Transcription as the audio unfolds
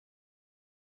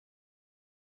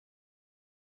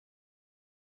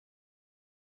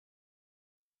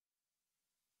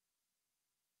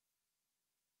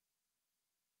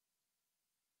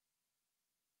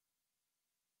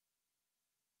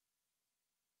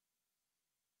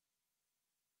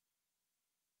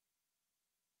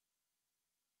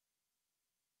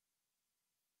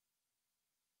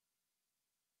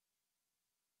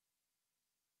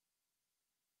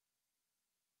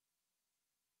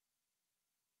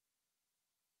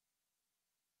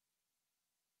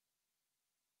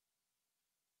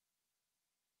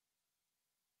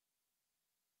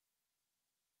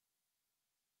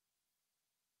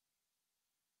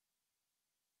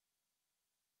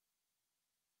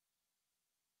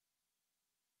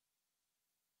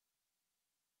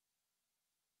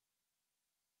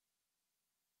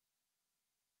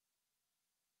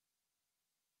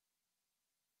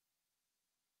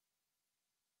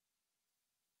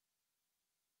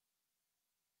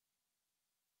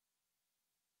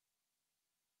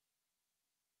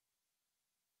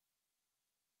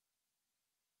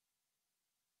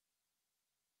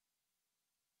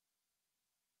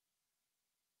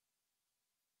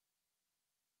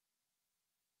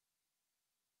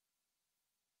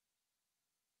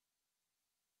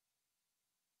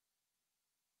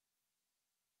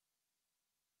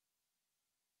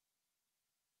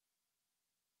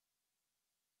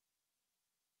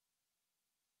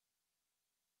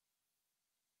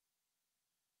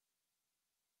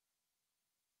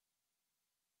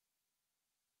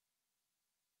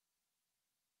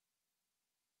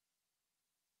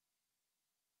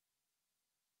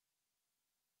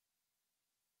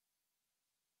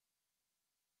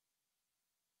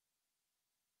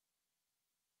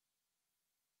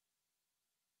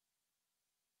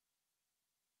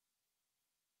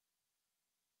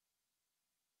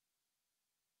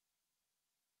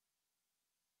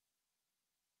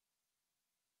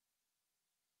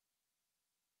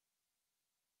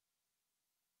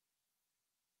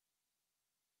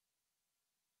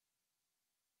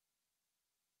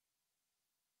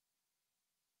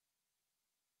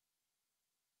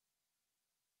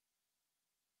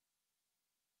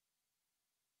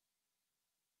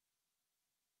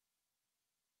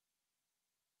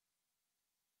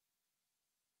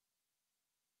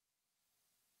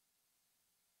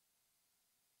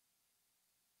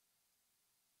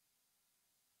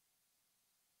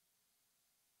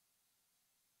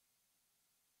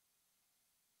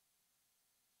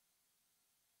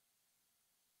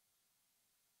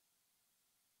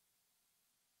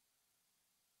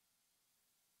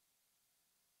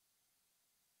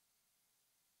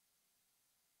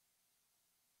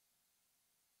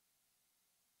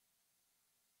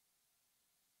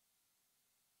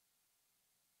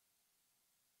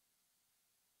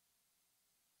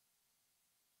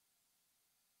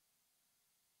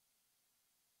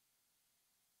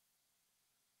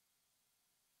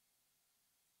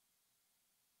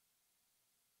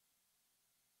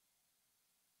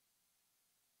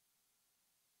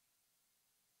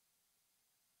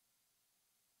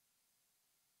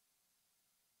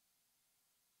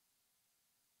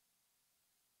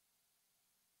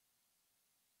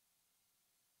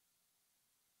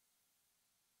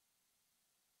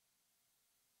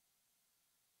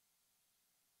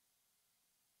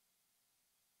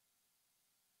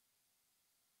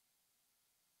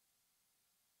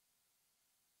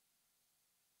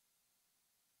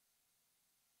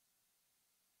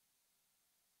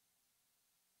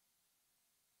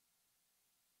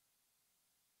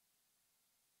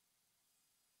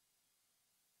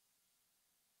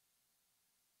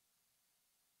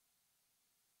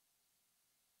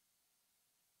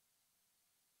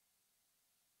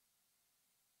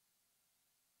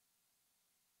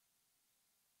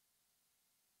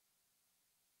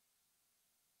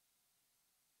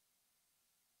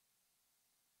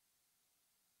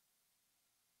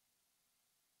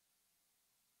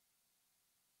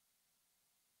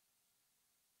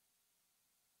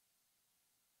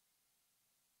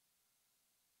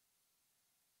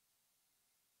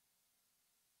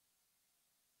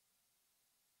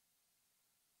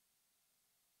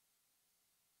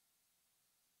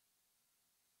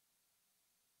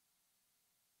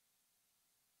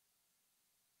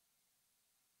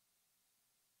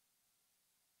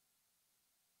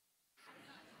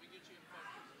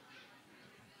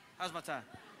How's my tie?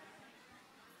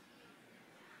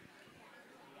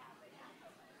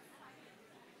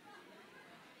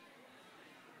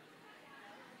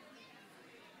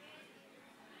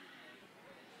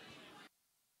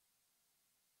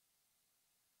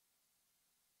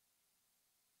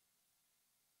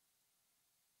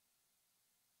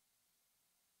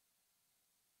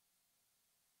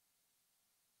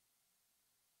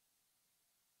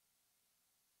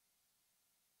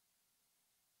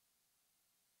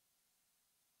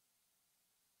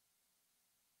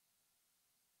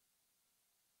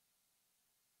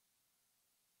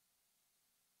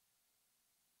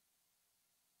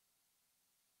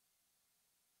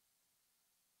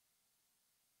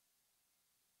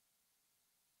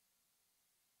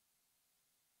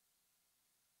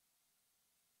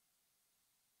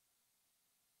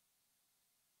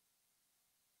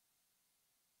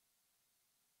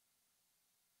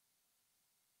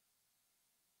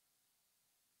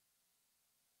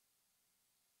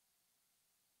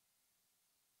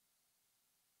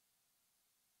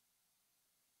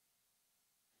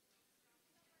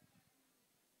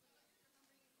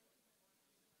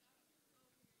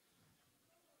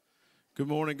 Good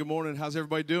morning. Good morning. How's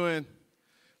everybody doing?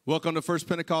 Welcome to First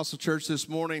Pentecostal Church this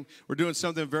morning. We're doing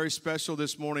something very special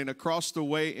this morning. Across the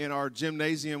way in our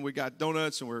gymnasium, we got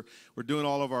donuts, and we're doing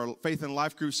all of our Faith and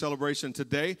Life Group celebration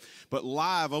today. But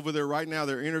live over there right now,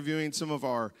 they're interviewing some of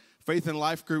our Faith and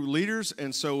Life Group leaders,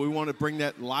 and so we want to bring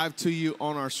that live to you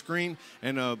on our screen.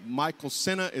 And Michael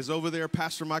Senna is over there,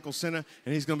 Pastor Michael Senna,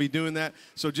 and he's going to be doing that.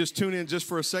 So just tune in just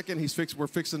for a second. We're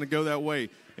fixing to go that way.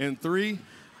 In 3,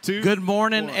 2, Good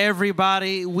morning, 1.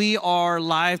 everybody. We are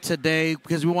live today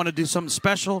because we want to do something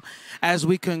special as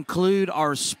we conclude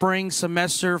our spring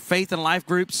semester Faith and Life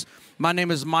Groups. My name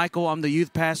is Michael. I'm the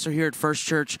youth pastor here at First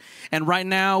Church. And right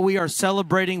now we are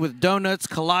celebrating with donuts,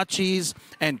 kolaches,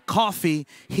 and coffee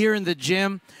here in the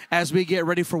gym as we get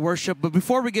ready for worship. But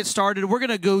before we get started, we're going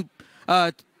to go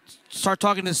start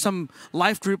talking to some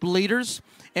life group leaders.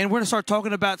 And we're going to start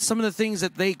talking about some of the things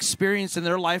that they experienced in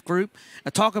their life group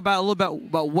and talk about a little bit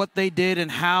about what they did and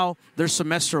how their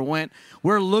semester went.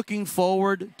 We're looking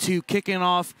forward to kicking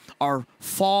off our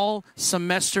fall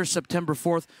semester September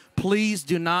 4th. Please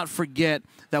do not forget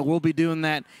that we'll be doing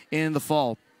that in the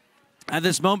fall. At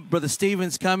this moment, Brother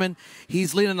Stephen's coming.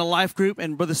 He's leading the life group.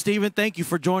 And Brother Stephen, thank you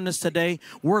for joining us today.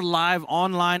 We're live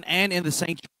online and in the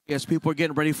sanctuary as people are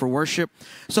getting ready for worship.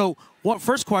 So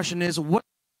first question is, what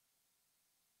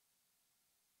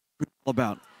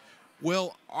about?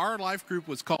 Well, our life group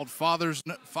was called Father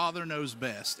Knows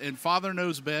Best, and Father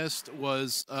Knows Best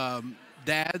was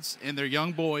dads and their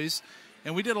young boys,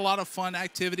 and we did a lot of fun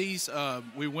activities.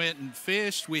 We went and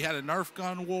fished. We had a Nerf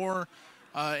gun war,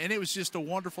 and it was just a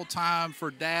wonderful time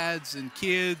for dads and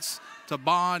kids to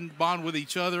bond with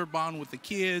each other, bond with the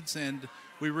kids, and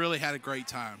we really had a great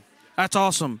time. That's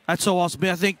awesome. That's so awesome.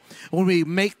 I think when we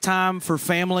make time for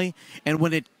family and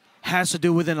when it has to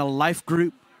do within a life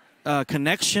group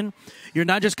connection, you're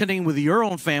not just connecting with your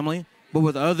own family, but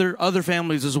with other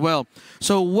families as well.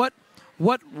 So what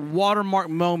watermark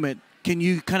moment can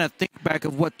you kind of think back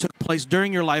of what took place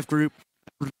during your life group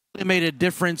that really made a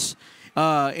difference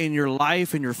in your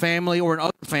life, in your family, or in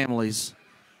other families?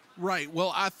 Right.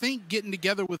 Well, I think getting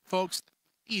together with folks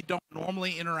that you don't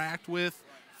normally interact with,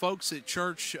 folks at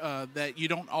church that you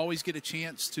don't always get a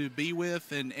chance to be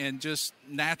with, and just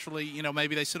naturally,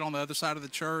 maybe they sit on the other side of the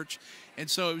church. And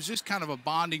so it was just kind of a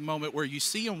bonding moment where you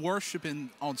see them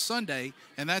worshiping on Sunday,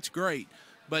 and that's great.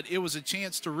 But it was a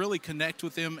chance to really connect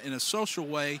with them in a social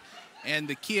way. And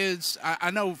the kids, I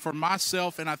know for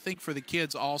myself, and I think for the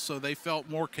kids also, they felt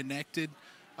more connected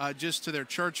just to their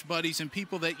church buddies and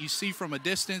people that you see from a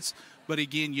distance. But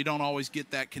again, you don't always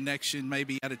get that connection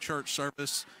maybe at a church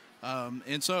service.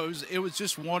 And so it was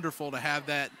just wonderful to have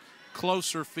that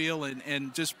closer feel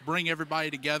and just bring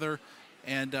everybody together.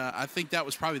 And I think that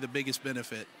was probably the biggest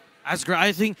benefit. That's great.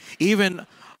 I think even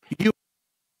you,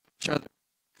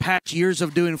 past years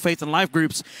of doing faith and life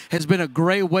groups has been a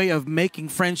great way of making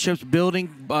friendships,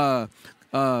 building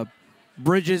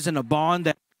bridges and a bond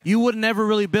that you would never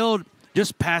really build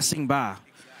just passing by.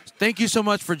 Thank you so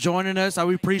much for joining us. I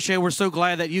appreciate it. We're so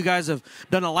glad that you guys have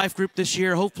done a life group this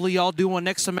year. Hopefully y'all do one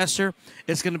next semester.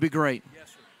 It's going to be great. Yes,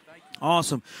 sir. Thank you.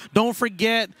 Awesome. Don't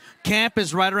forget, camp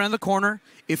is right around the corner.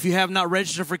 If you have not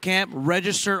registered for camp,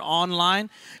 register online.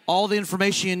 All the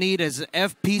information you need is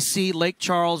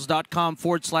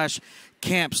fpclakecharles.com/camp.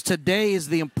 camps. Today is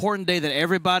the important day that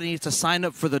everybody needs to sign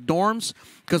up for the dorms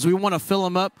because we want to fill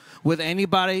them up with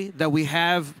anybody that we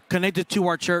have connected to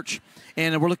our church.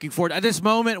 And we're looking forward. At this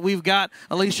moment, we've got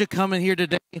Alicia coming here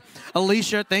today.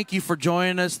 Alicia, thank you for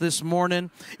joining us this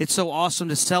morning. It's so awesome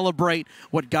to celebrate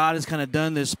what God has kind of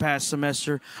done this past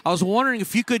semester. I was wondering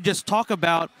if you could just talk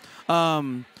about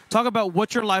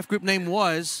what your life group name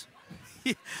was,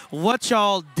 what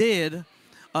y'all did,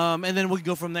 and then we can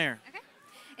go from there. Okay.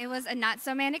 It was a Not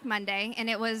So Manic Monday, and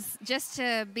it was just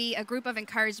to be a group of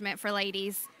encouragement for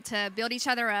ladies to build each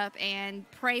other up and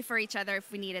pray for each other if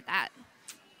we needed that.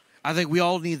 I think we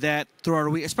all need that throughout our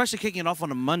week, especially kicking it off on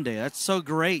a Monday. That's so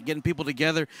great, getting people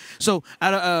together. So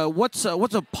what's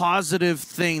a positive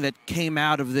thing that came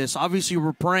out of this? Obviously,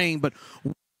 we're praying, but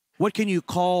what can you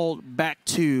call back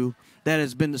to that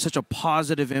has been such a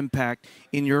positive impact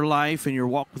in your life and your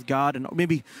walk with God and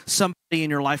maybe somebody in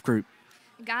your life group?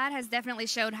 God has definitely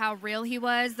showed how real he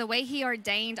was. The way he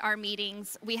ordained our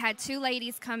meetings, we had 2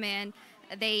 ladies come in.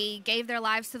 They gave their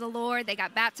lives to the Lord. They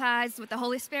got baptized with the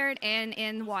Holy Spirit and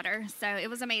in water. So it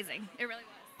was amazing. It really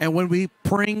was. And when we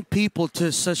bring people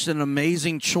to such an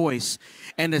amazing choice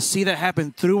and to see that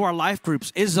happen through our life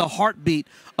groups is the heartbeat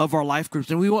of our life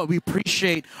groups. And we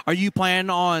appreciate, are you planning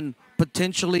on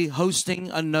potentially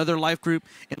hosting another life group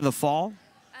in the fall?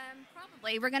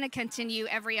 Probably. We're going to continue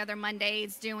every other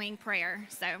Mondays doing prayer.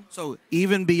 So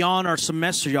even beyond our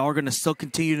semester, y'all are going to still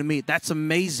continue to meet. That's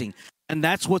amazing. And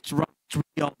that's what's really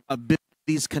building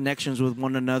these connections with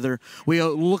one another. We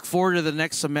look forward to the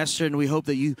next semester, and we hope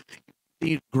that you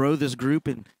continue to grow this group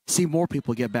and see more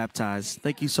people get baptized.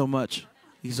 Thank you so much.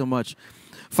 Thank you so much.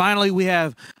 Finally, we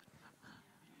have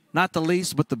not the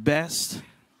least, but the best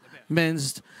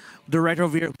men's director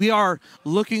over here. We are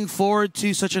looking forward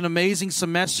to such an amazing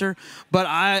semester, but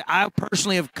I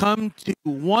personally have come to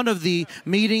one of the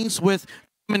meetings with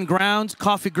Common Grounds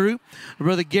Coffee Group.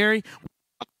 Brother Gary,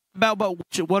 about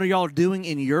what are y'all doing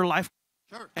in your life?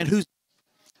 Sure. And who's?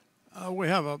 We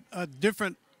have a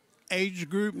different age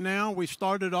group now. We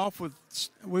started off with,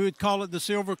 we would call it the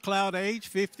Silver Cloud age,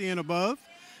 50 and above.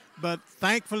 But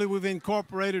thankfully, we've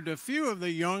incorporated a few of the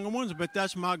younger ones. But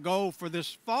that's my goal for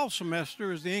this fall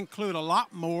semester, is to include a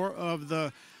lot more of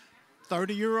the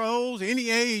 30-year-olds, any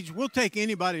age. We'll take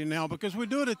anybody now because we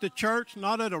do it at the church,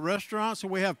 not at a restaurant, so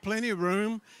we have plenty of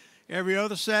room. Every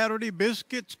other Saturday,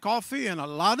 biscuits, coffee, and a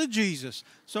lot of Jesus.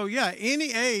 So, yeah,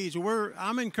 any age,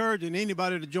 I'm encouraging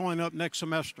anybody to join up next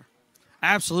semester.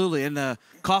 Absolutely. And the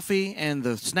coffee and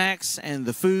the snacks and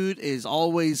the food is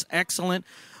always excellent,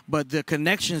 but the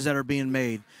connections that are being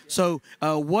made. So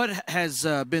what has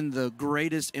been the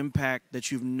greatest impact that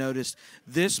you've noticed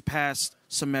this past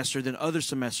semester than other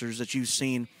semesters that you've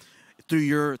seen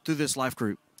through this life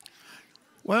group?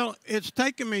 Well, it's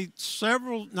taken me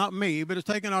not me, but it's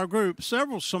taken our group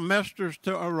several semesters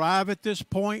to arrive at this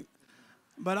point.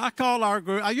 But I call our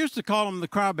group, I used to call them the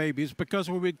crybabies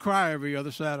because we would cry every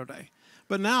other Saturday.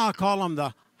 But now I call them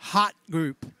the hot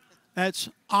group. That's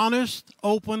honest,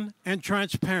 open, and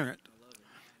transparent.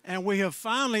 And we have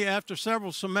finally, after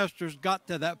several semesters, got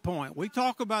to that point. We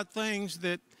talk about things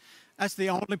that's the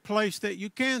only place that you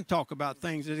can talk about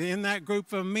things, is in that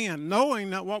group of men,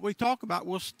 knowing that what we talk about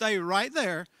will stay right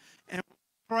there and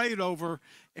prayed over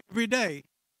every day.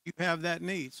 You have that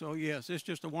need. So, yes, it's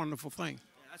just a wonderful thing.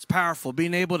 That's powerful,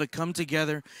 being able to come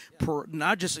together,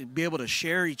 not just be able to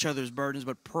share each other's burdens,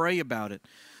 but pray about it.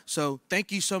 So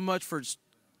thank you so much for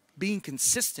being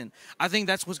consistent. I think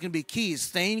that's what's going to be key, is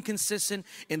staying consistent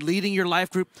in leading your life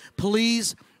group.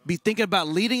 Please be thinking about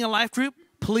leading a life group.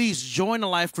 Please join a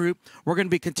life group. We're going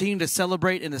to be continuing to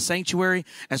celebrate in the sanctuary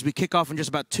as we kick off in just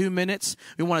about 2 minutes.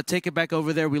 We want to take it back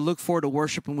over there. We look forward to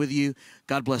worshiping with you.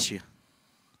 God bless you.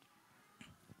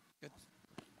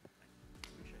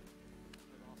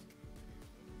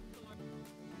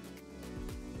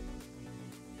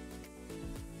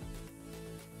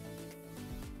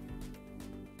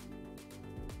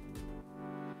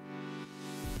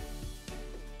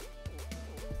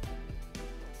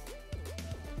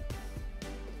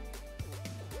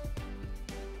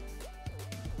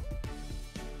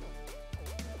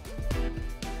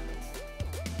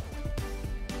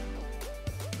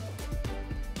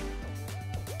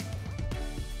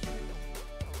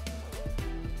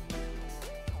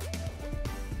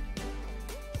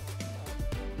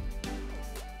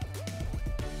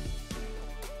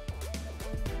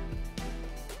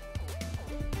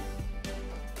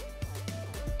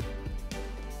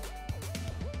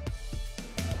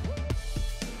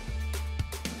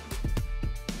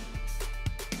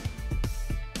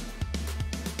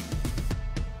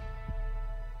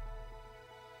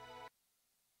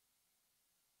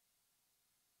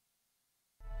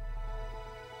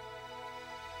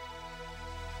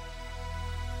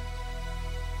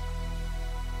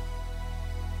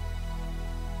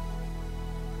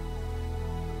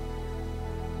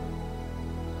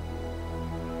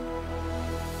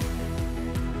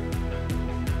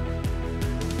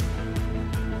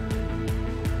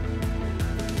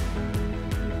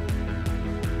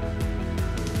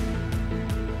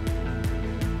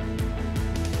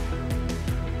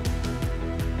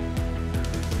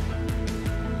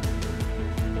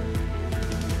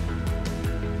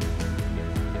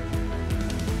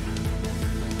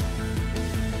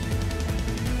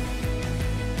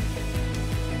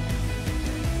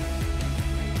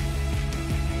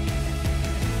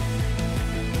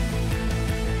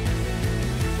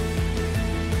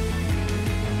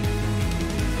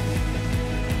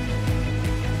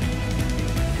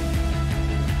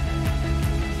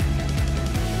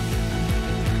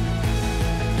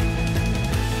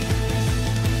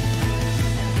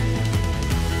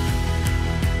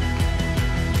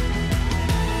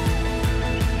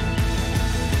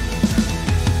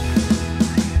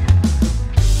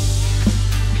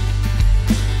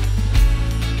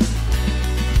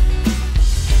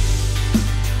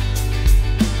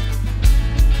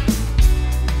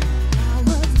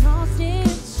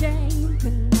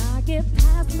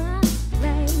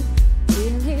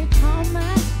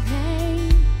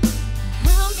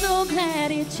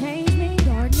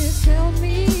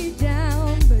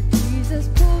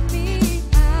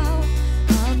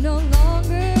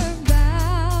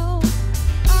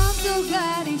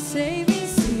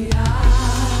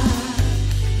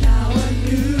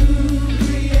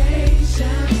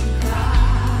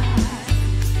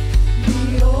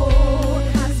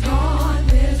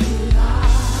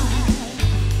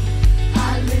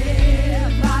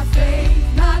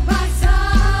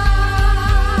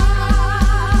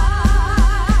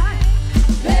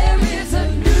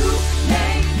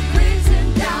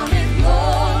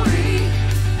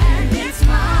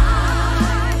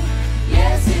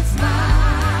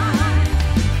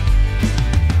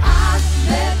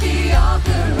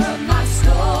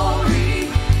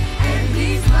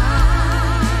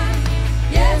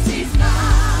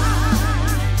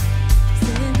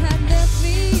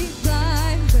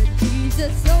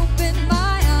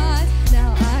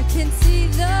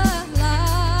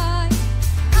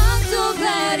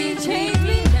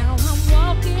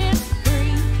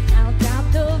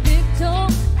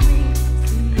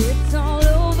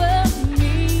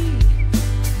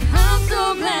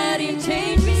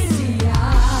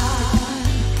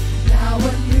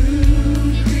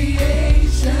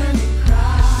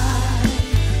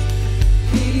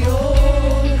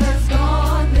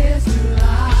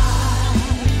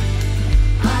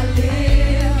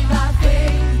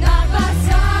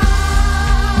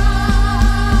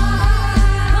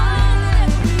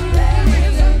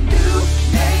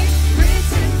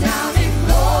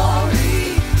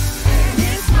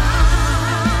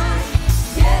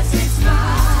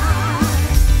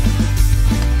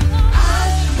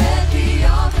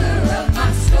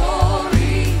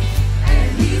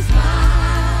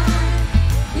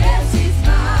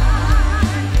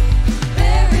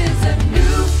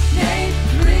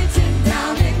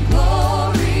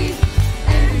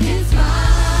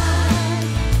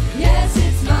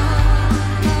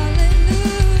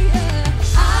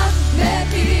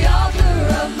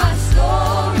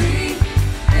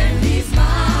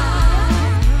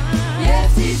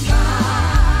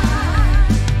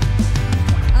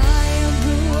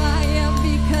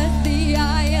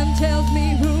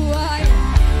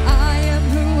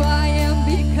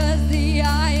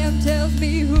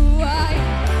 me who I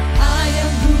am. I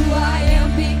am who I am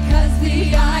because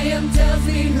the I am tells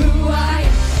me who I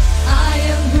am. I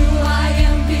am who I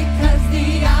am because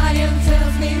the I am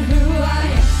tells me who I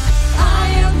am. I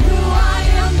am who I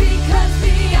am because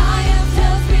the I am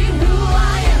tells me who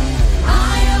I am.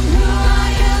 I am who I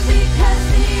am because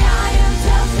the I am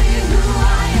tells me who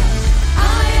I am.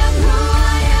 I am who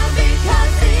I am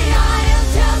because the I am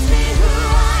tells me who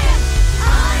I am.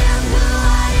 I am who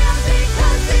I am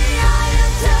because the I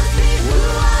am tells me who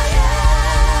I am.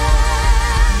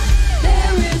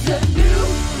 There is a new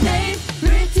name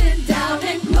written down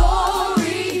in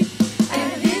glory,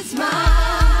 and it's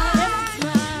mine.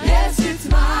 Yes, it's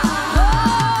mine.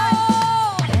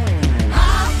 I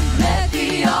met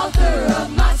the author of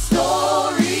my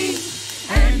story,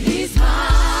 and he's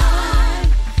mine.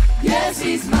 Yes,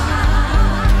 he's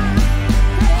mine.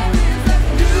 There is a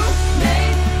new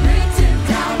name written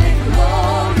down in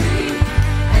glory,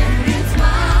 and it's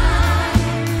mine.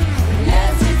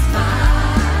 Yes, it's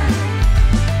mine.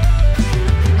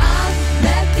 I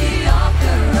met the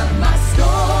author of my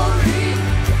story,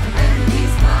 and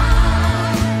he's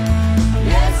mine.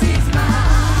 Yes, he's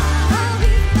mine.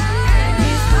 And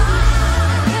he's mine.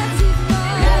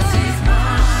 Yes, he's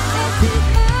mine.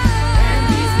 And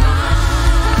he's mine.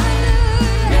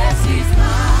 Yes, he's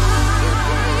mine.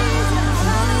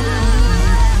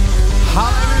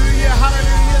 Hallelujah,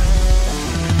 hallelujah.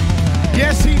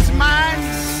 Yes, he's mine.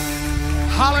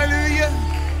 Hallelujah.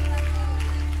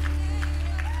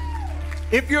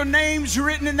 If your name's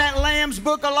written in that Lamb's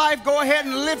Book of Life, go ahead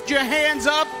and lift your hands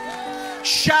up.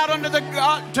 Shout unto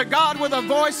to God with a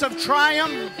voice of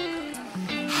triumph.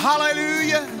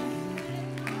 Hallelujah.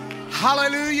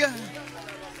 Hallelujah.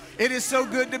 It is so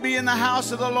good to be in the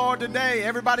house of the Lord today.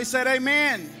 Everybody said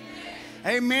amen.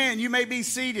 Amen. You may be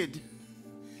seated.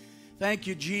 Thank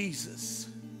you, Jesus.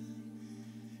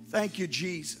 Thank you,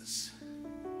 Jesus.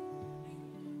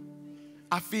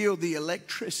 I feel the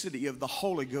electricity of the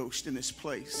Holy Ghost in this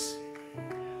place.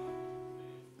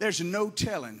 There's no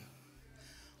telling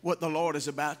what the Lord is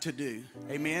about to do.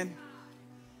 Amen.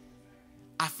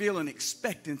 I feel an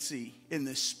expectancy in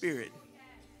the spirit.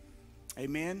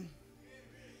 Amen.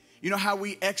 You know how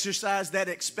we exercise that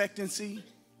expectancy?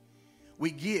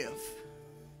 We give.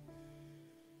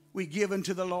 We give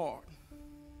unto the Lord.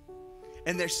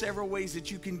 And there's several ways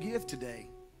that you can give today.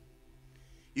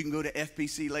 You can go to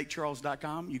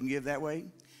fpclakecharles.com. You can give that way.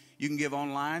 You can give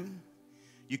online.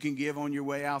 You can give on your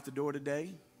way out the door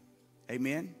today.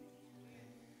 Amen.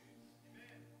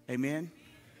 Amen.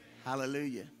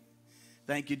 Hallelujah.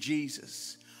 Thank you,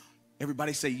 Jesus.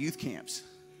 Everybody say youth camps.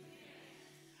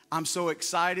 I'm so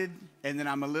excited, and then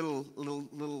I'm a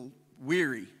little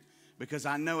weary because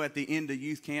I know at the end of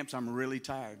youth camps I'm really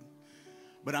tired.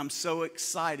 But I'm so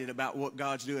excited about what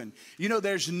God's doing. You know,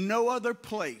 there's no other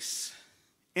place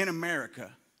in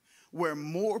America where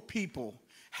more people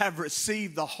have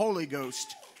received the Holy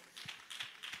Ghost.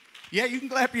 Yeah, you can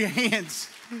clap your hands.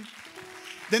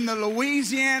 Than the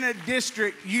Louisiana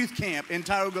District Youth Camp in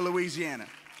Tioga, Louisiana.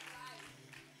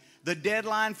 The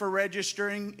deadline for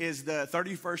registering is the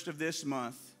 31st of this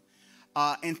month.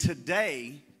 And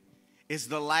today is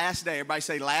the last day. Everybody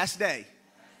say last day.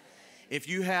 If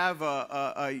you have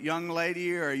a young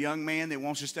lady or a young man that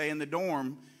wants to stay in the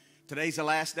dorm, today's the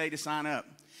last day to sign up.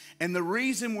 And the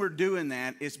reason we're doing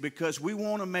that is because we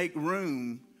want to make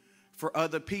room for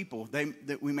other people.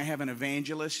 That we may have an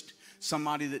evangelist,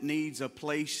 somebody that needs a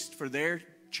place for their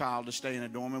child to stay in a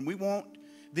dorm. And we want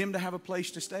them to have a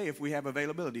place to stay if we have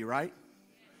availability, right?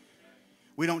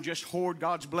 We don't just hoard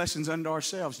God's blessings unto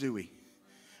ourselves, do we?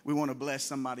 We want to bless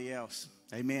somebody else.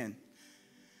 Amen.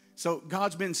 So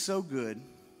God's been so good.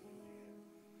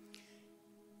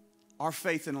 Our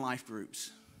faith and life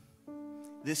groups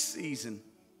this season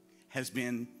has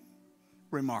been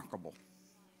remarkable.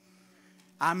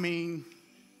 I mean,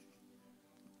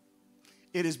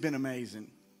 it has been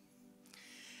amazing.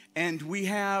 And we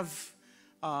have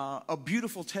a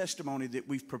beautiful testimony that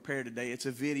we've prepared today. It's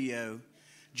a video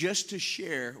just to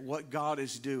share what God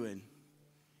is doing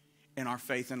in our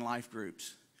faith and life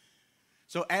groups.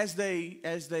 So as they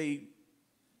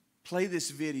play this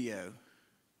video,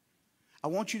 I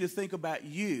want you to think about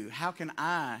you. How can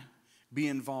I be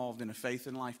involved in a faith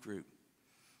and life group?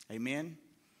 Amen.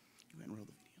 Go ahead and roll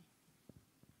the video.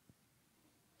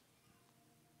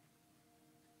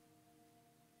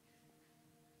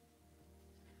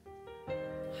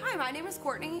 Hi, my name is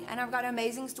Courtney, and I've got an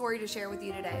amazing story to share with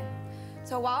you today.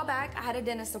 So a while back, I had a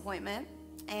dentist appointment,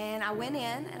 and I went in,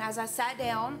 and as I sat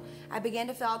down, I began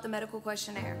to fill out the medical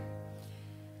questionnaire.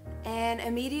 And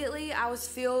immediately I was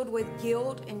filled with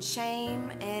guilt and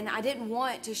shame, and I didn't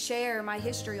want to share my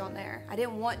history on there. I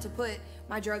didn't want to put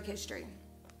my drug history.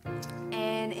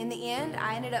 And in the end,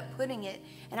 I ended up putting it,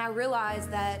 and I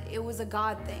realized that it was a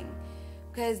God thing,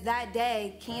 because that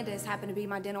day, Candace happened to be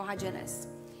my dental hygienist.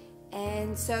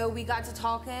 And so we got to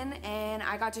talking, and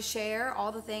I got to share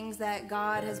all the things that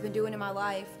God has been doing in my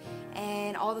life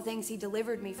and all the things he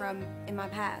delivered me from in my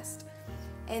past.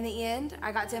 In the end,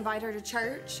 I got to invite her to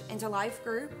church and to life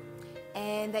group,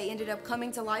 and they ended up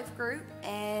coming to life group,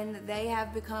 and they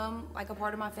have become like a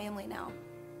part of my family now.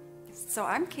 So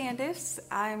I'm Candace.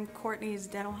 I'm Courtney's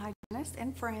dental hygienist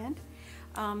and friend.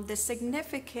 The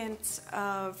significance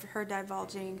of her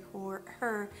divulging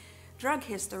her drug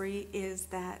history is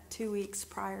that 2 weeks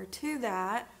prior to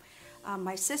that,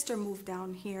 my sister moved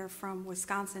down here from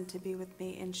Wisconsin to be with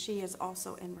me, and she is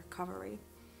also in recovery.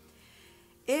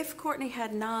 If Courtney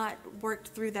had not worked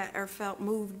through that or felt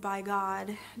moved by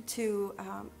God to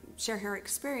share her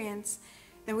experience,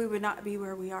 then we would not be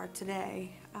where we are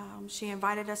today. She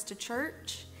invited us to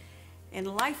church and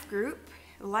life group.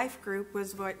 Life group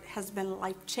was what has been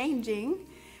life-changing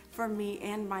for me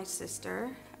and my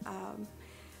sister.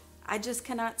 I just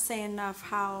cannot say enough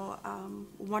how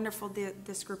wonderful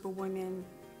this group of women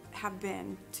have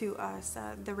been to us.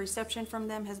 The reception from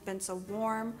them has been so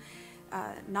warm,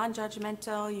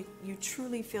 non-judgmental. You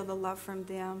truly feel the love from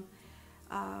them.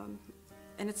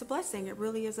 And it's a blessing. It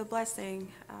really is a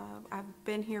blessing. I've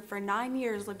been here for 9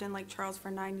 years, lived in Lake Charles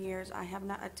for 9 years. I have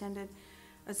not attended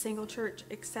a single church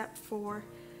except for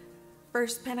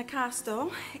First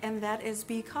Pentecostal, and that is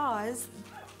because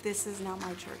this is now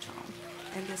my church home,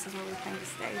 and this is where we plan to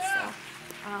stay. So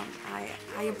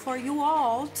I implore you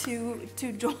all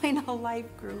to join a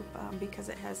life group because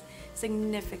it has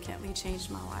significantly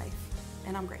changed my life,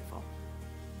 and I'm grateful.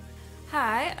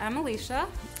 Hi, I'm Alicia.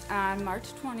 On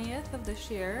March 20th of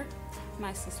this year,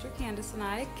 my sister Candace and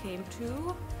I came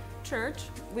to church.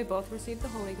 We both received the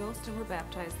Holy Ghost and were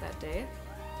baptized that day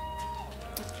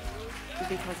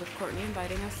because of Courtney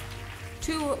inviting us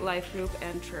to life group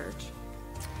and church.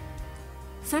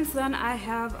 Since then, I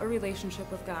have a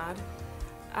relationship with God.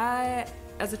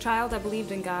 As a child, I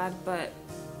believed in God, but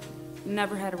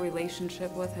never had a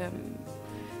relationship with Him.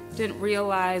 Didn't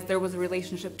realize there was a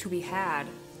relationship to be had.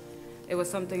 It was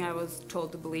something I was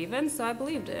told to believe in, so I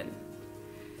believed in.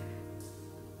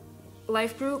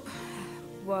 Life group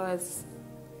was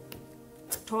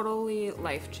totally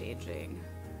life-changing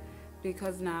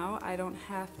because now I don't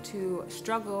have to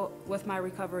struggle with my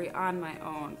recovery on my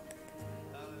own.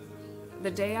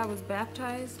 The day I was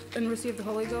baptized and received the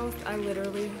Holy Ghost, I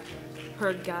literally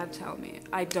heard God tell me,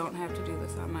 I don't have to do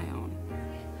this on my own.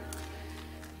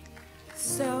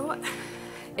 So,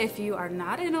 if you are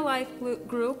not in a life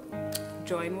group,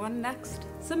 join one next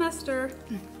semester.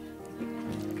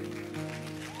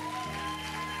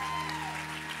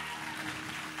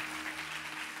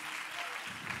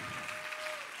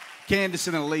 Candace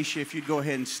and Alicia, if you'd go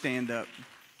ahead and stand up.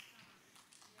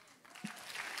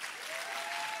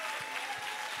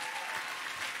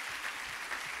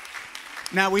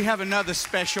 Now we have another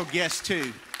special guest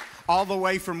too, all the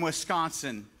way from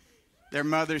Wisconsin. Their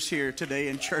mother's here today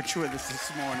in church with us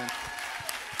this morning.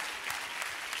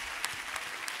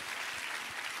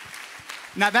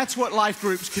 Now that's what life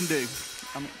groups can do.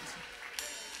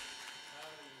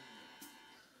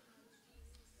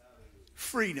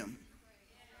 Freedom.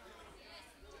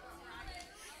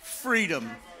 Freedom.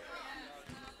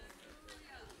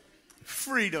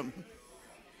 Freedom.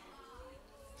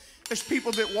 There's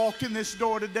people that walked in this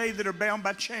door today that are bound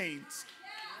by chains.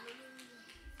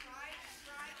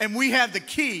 And we have the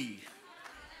key.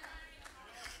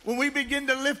 When we begin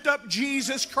to lift up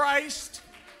Jesus Christ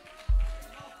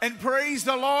and praise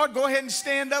the Lord, go ahead and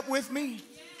stand up with me.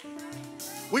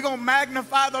 We're going to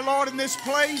magnify the Lord in this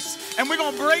place, and we're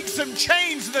going to break some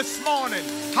chains this morning.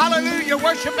 Hallelujah.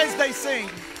 Worship as they sing.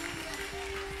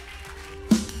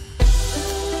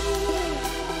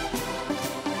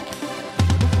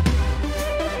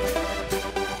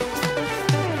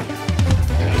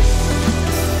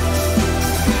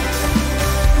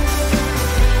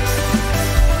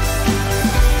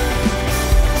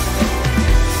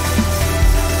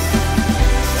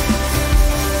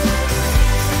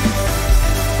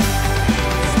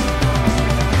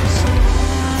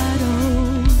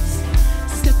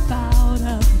 Step out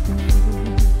of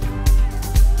the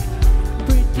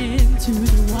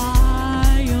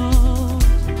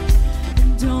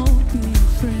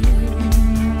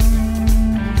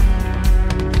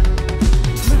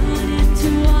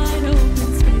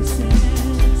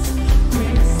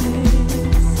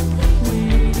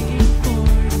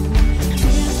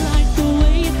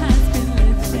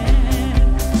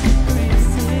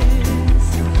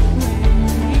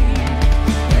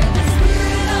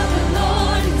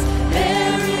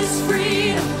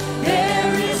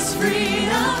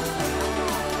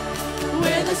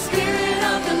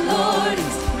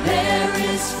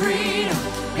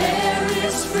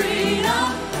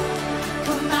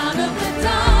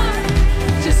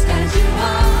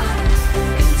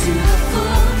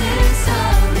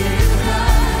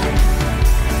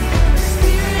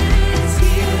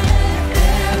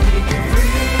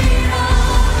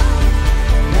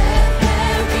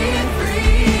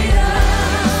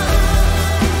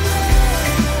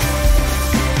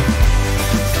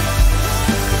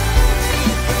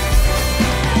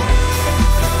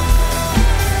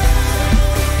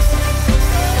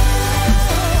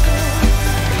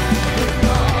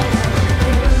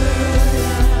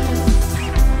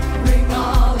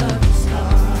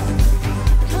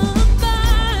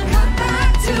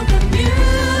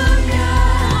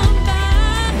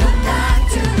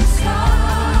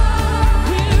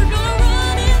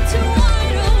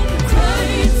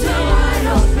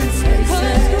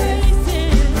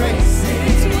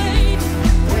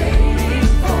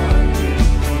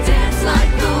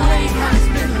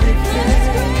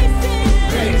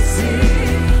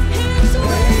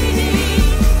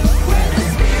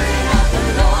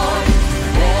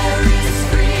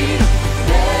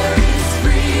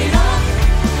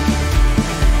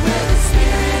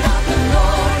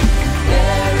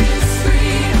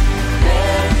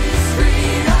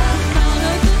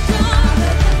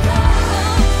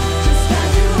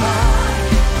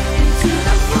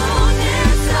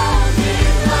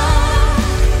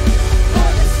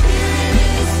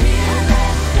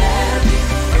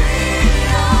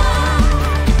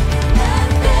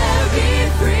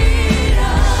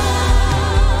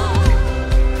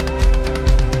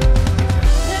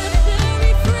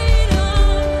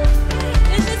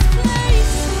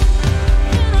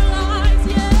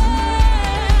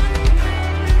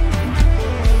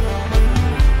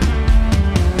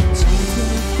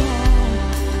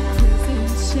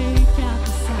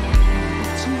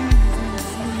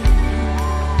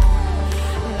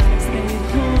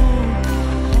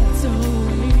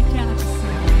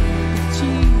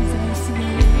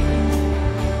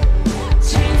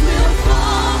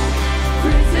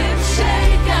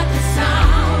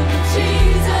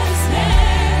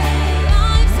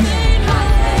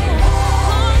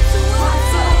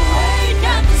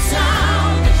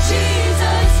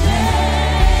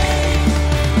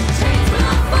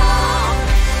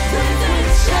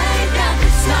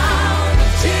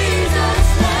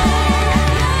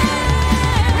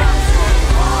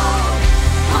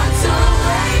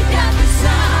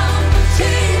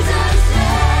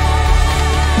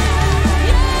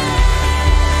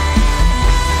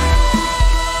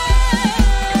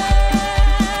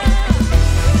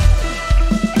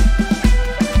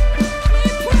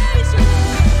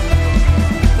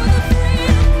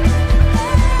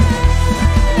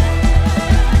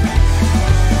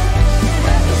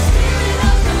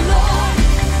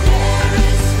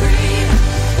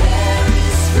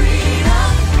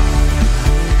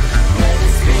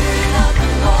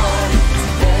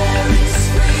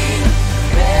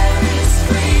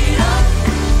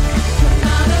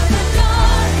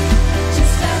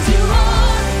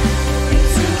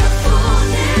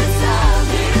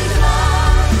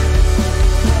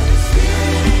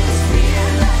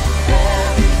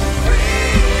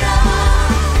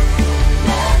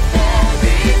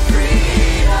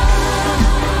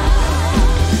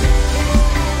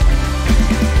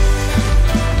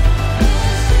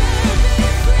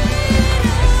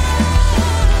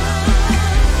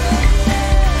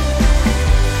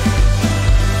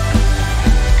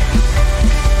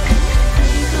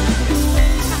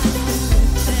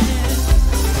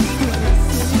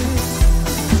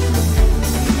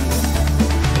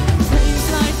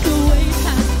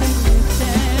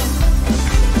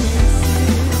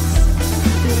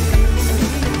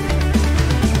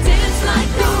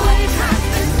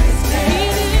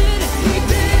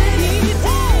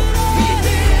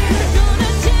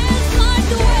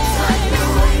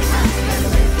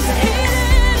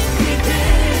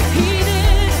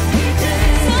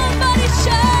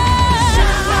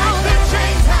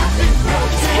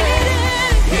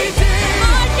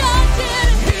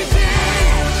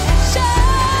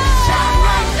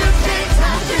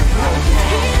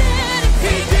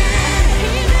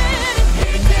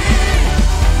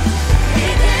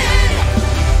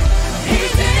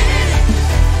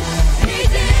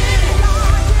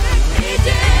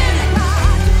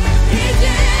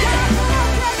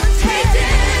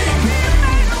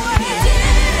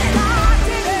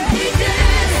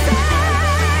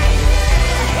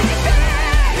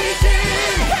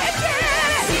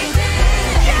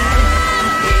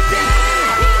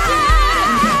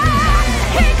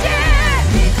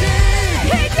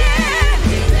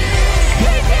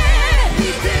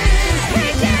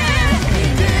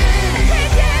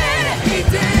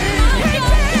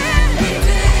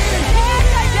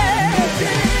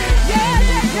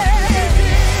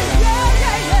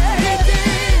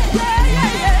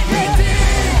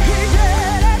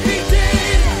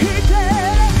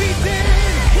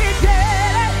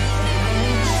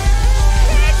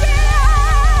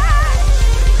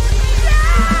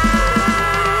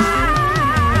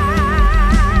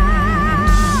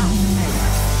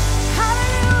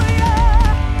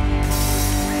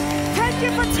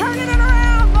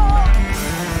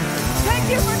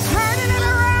turning it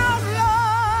around,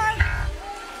 Lord.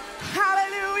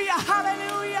 Hallelujah,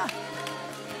 hallelujah.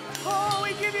 Oh, we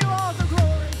give you all the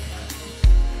glory.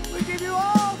 We give you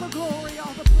all the glory,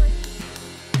 all the praise.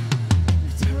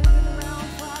 You're turning it around,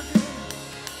 Father.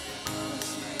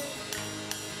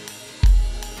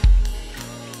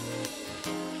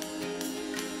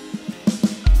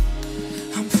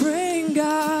 I'm praying,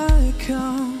 God,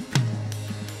 come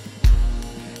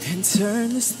and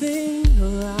turn this thing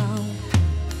around.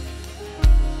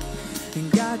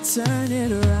 And God, turn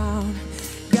it around.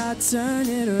 God, turn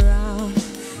it around.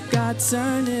 God,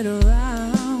 turn it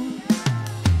around.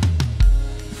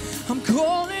 I'm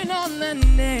calling on the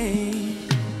name,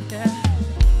 yeah,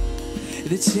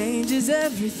 that changes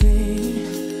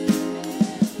everything.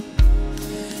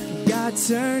 God,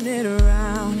 turn it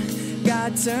around.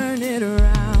 God, turn it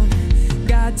around.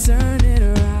 God, turn it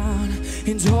around.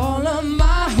 And all of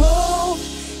my hope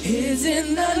is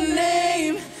in the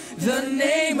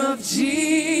name of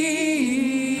Jesus.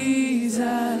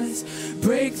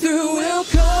 Breakthrough will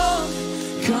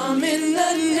come in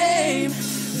the name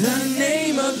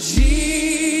of Jesus.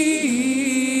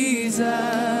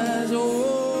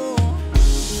 Oh,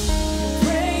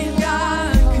 pray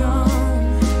God,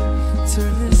 come,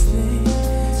 turn this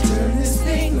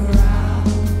thing around.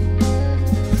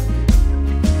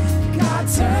 God,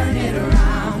 turn it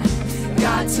around.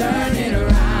 God, turn it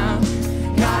around.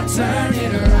 God, turn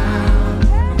it around.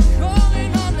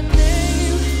 Calling on the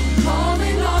name,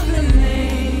 calling on the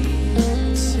name.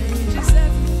 Changes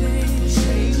everything,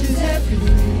 changes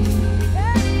everything.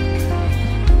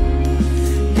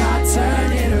 God,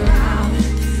 turn it around.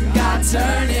 God,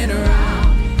 turn it around.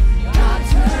 God,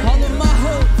 turn all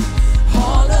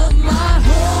of my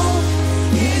hope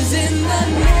is in the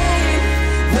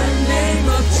name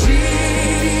of Jesus.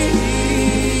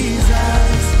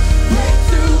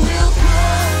 Breakthrough will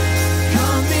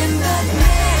come in the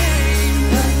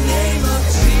name of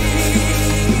Jesus.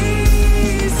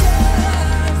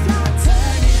 God,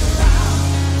 turn it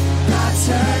around. God,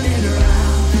 turn it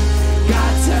around.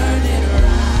 God, turn it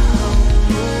around.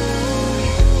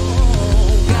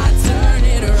 God, turn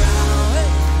it around.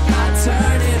 God,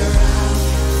 turn it around.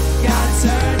 God,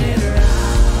 turn it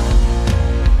around.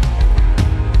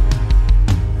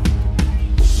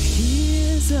 He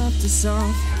is up to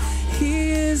something. He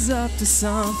is up to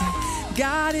something.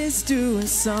 God is doing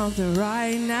something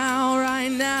right now,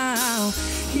 right now.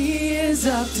 He is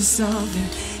up to something.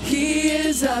 He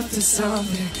is up to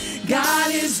something.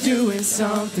 God is doing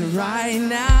something right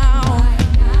now.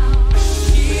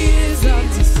 He is up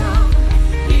to something.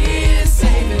 He is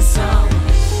saving something.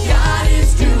 God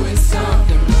is doing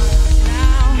something right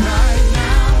now, right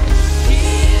now. He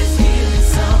is healing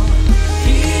someone.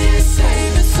 He is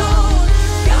saving someone.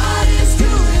 God is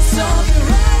doing something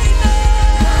right now.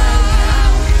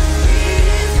 He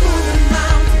is moving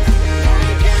mountains,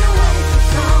 making a way for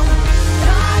someone.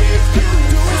 God is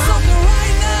doing something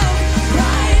right now,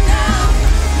 right now.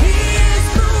 He is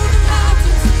moving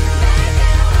mountains,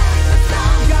 making a way for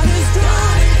someone. God is doing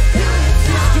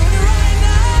it right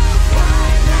now,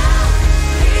 right now.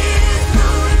 He is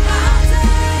moving mountains,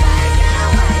 making a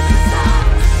way for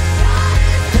someone. God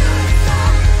is doing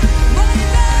something right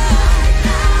now, right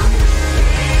now.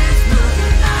 He is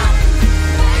moving mountains,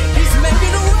 He's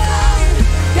making a way.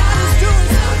 God is doing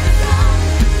something.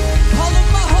 All of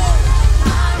my hope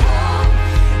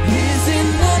is in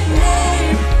the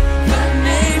name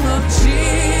of Jesus.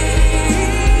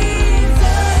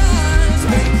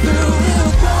 Breakthrough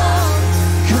will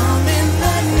come in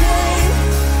the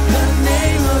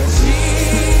name of Jesus.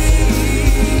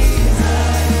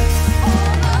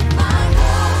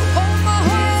 All of my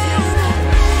hope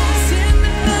is in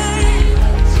the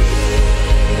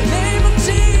name of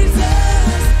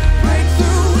Jesus.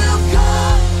 Breakthrough will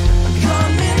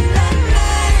come in the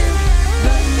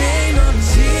name of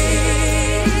Jesus.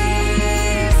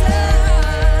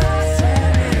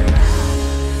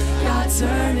 God,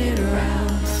 turn it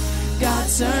around. God,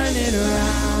 turn it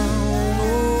around.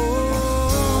 Oh,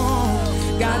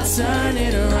 God, turn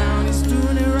it around. He's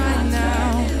doing it right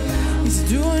now. He's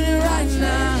doing it right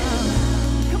now.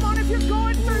 Come on, if you're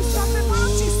going through something, why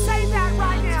don't you say that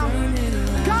right now?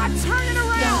 God, turn it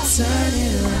around. God, turn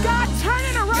it around. God, turn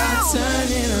it around. God, turn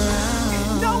it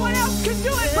around. No one else can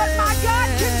do it, but my God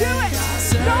can do it.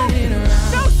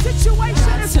 No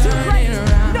situation is too great.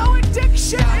 No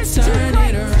addiction is too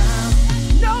great.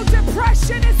 No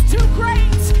depression is too great.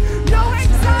 No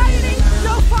anxiety,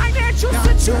 no financial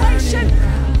situation.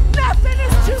 Nothing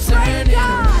is too great.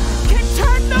 God can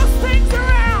turn those things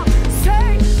around.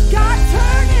 Say, God,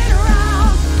 turn it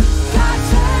around. God,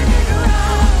 turn it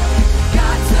around.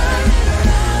 God, turn it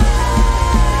around.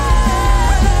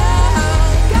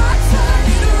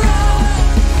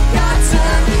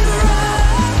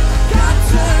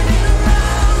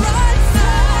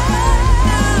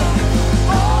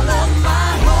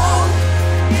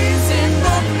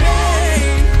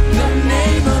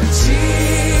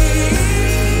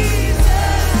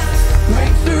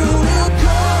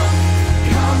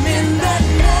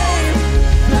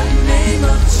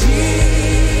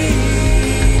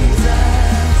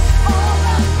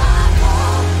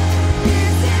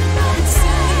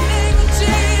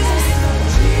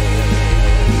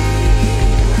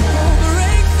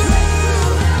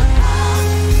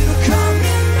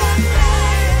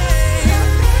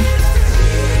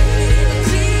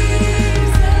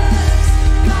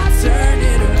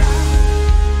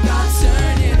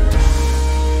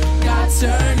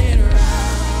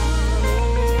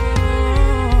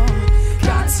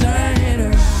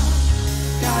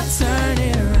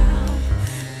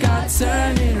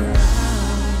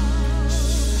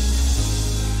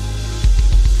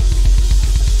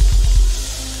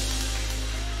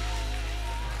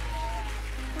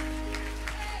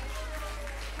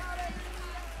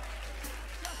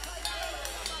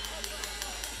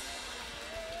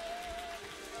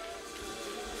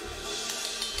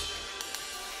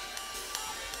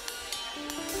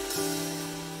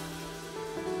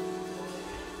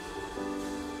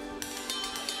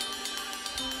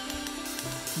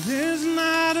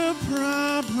 not a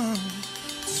problem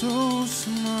so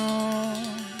small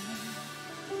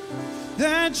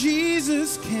that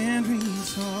Jesus can't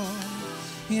resolve.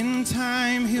 In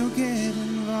time he'll get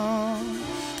involved.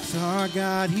 'Cause our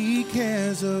God, he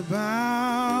cares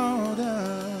about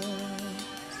us.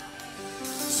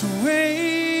 So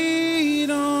wait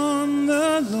on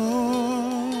the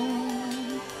Lord.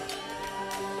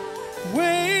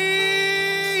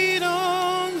 Wait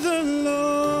on the Lord.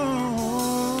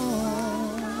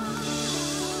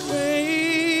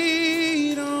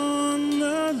 Wait on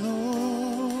the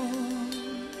Lord.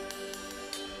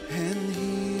 And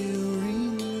he'll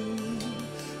renew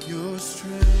your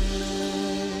strength.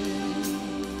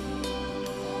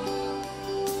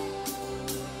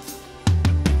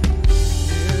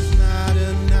 There's not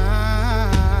a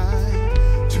night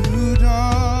too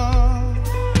dark,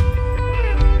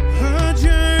 a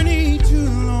journey too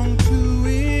long to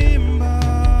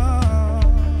embark.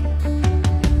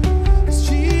 'Cause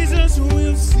Jesus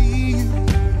will see you,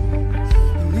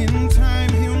 and in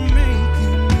time he'll make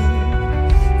you new.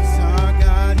 'Cause our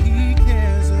God, he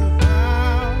cares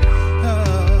about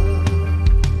us.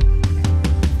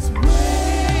 So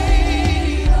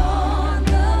wait on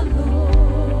the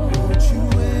Lord. Won't you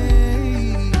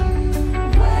wait?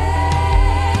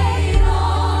 Wait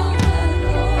on the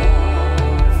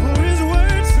Lord. For his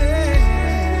word says,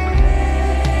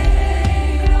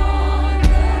 wait on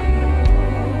the Lord.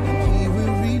 And he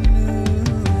will renew.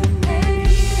 And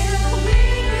he'll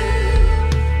renew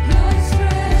your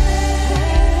strength.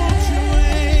 Won't you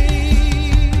wait?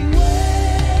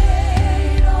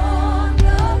 Wait on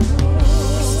the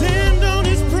Lord. Stand on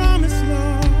his promise,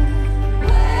 Lord.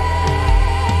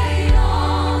 Wait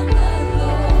on the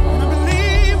Lord. And I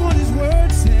believe what his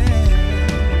word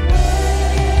says. Wait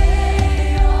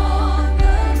on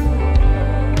the Lord.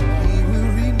 He will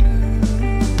renew.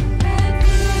 And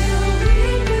he'll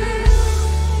renew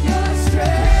your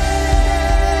strength.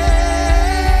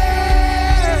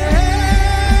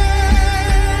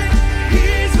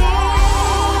 He's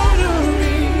ordering,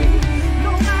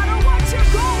 no matter what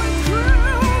you're going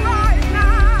through right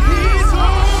now. He's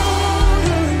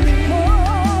ordering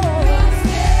your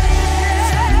steps.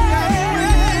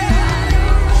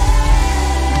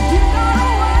 You gotta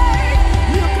wait.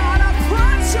 You gotta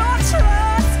put your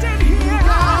trust in him. You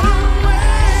gotta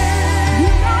wait. You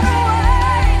gotta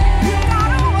wait. You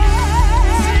gotta wait.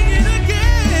 Sing it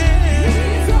again.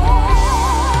 He's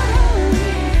ordering.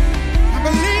 I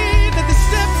believe that the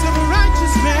steps of a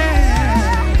righteous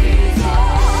man. He's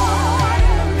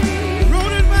ordering.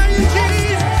 Rooted by you,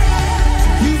 Jesus.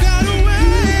 You gotta wait.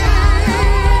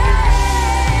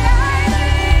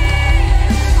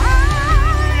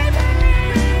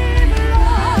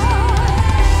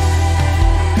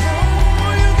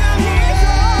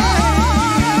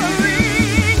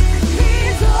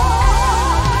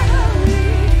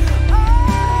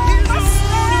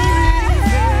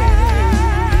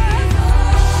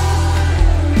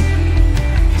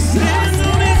 Stand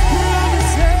on his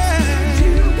promises.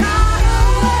 You gotta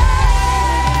wait.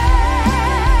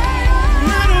 No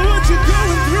matter what you're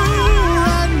going through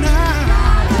right now.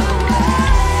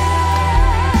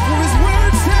 For his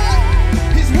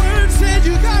word said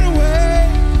you gotta wait.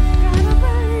 Gotta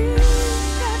believe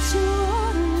that you're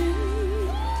ordering.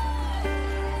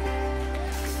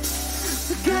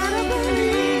 You gotta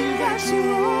believe that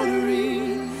you're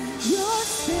ordering your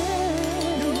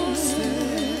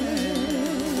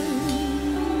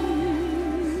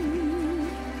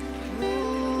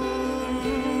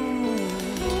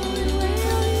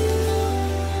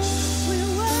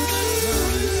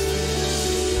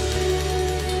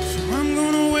So I'm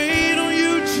gonna wait on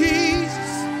you,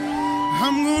 Jesus.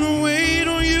 I'm gonna wait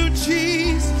on you,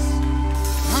 Jesus.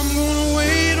 I'm gonna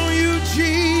wait on you,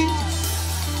 Jesus.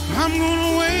 I'm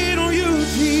gonna wait on you,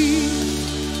 Jesus.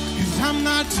 'Cause I'm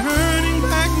not turning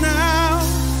back now.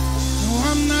 No,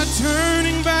 I'm not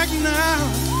turning back now.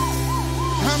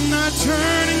 I'm not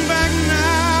turning back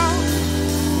now.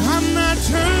 I'm not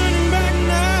turning back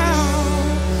now.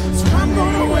 So I'm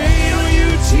gonna wait on you,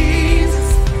 Jesus.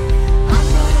 I'm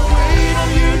gonna wait on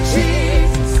you,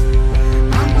 Jesus.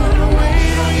 I'm gonna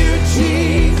wait on you,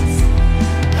 Jesus.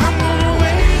 I'm gonna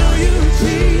wait on you,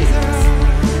 Jesus.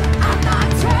 I'm not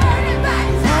turning back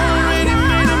now. Already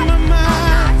made up my mind. I'm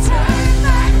not turning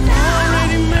back now.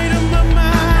 Already made up my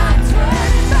mind. I'm not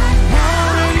turning back now.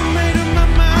 Already made up my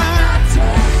mind. I'm not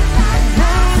turning back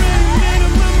now. Already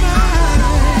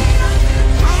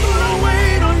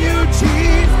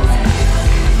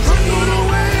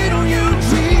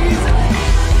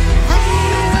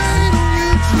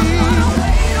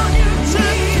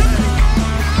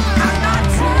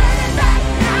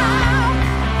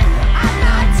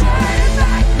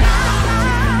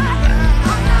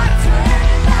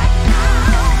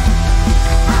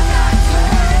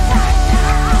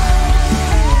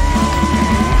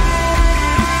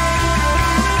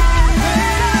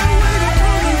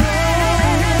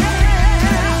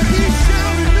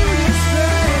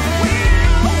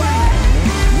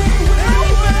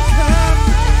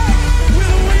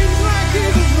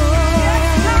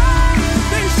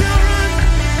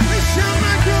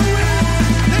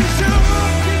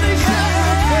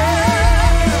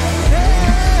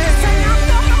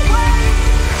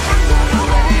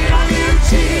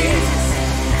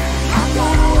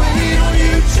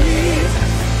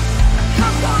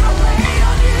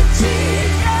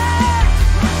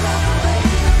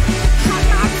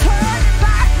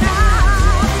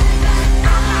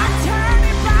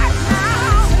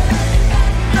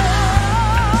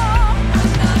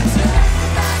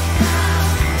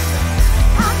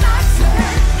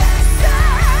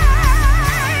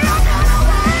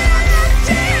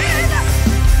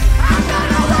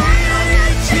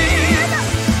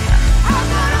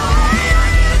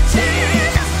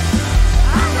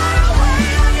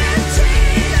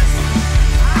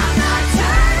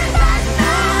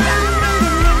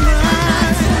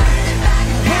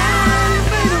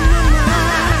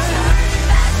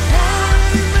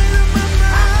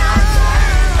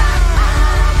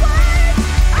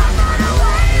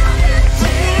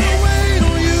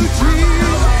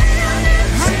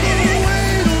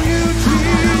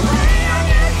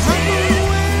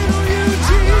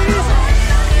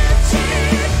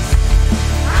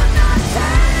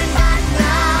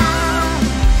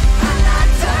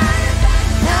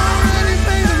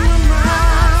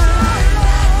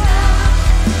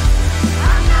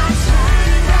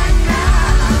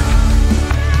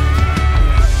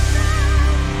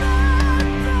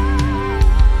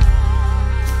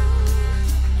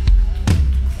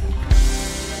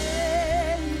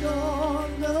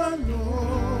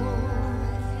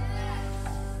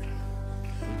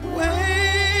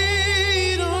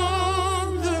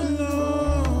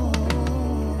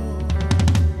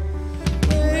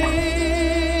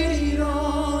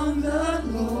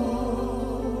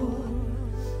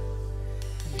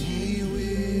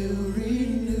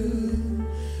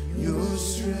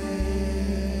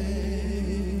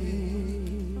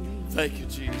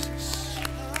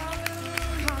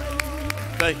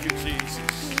Thank you,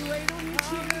 Jesus.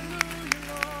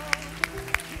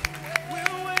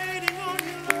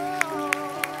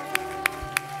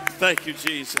 Thank you,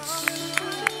 Jesus,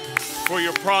 for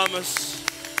your promise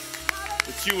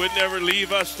that you would never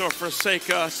leave us nor forsake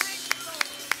us.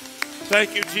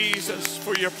 Thank you, Jesus,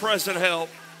 for your present help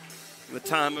in the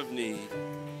time of need.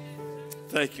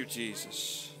 Thank you,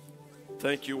 Jesus.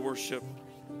 Thank you, worship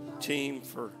team,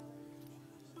 for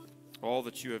all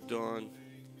that you have done.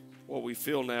 What we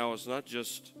feel now is not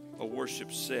just a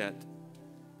worship set.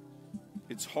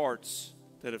 It's hearts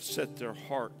that have set their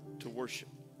heart to worship.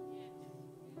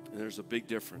 And there's a big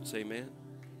difference. Amen.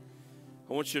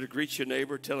 I want you to greet your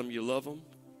neighbor. Tell him you love him.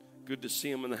 Good to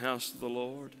see him in the house of the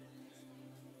Lord.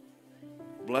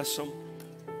 Bless him.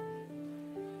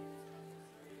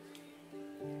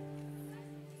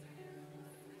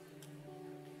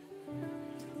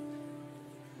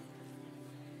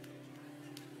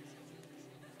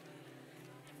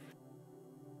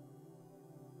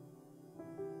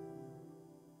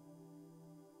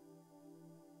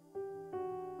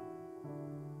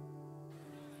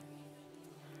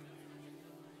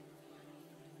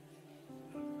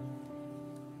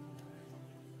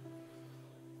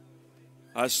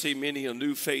 I see many a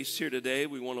new face here today.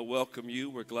 We want to welcome you.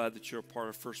 We're glad that you're a part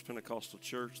of First Pentecostal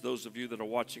Church. Those of you that are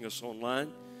watching us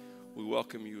online, we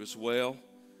welcome you as well.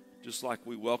 Just like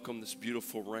we welcome this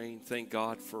beautiful rain. Thank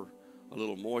God for a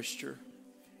little moisture.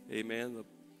 Amen.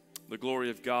 The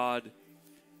glory of God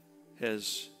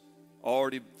has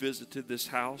already visited this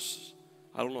house.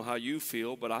 I don't know how you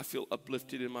feel, but I feel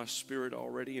uplifted in my spirit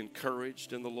already,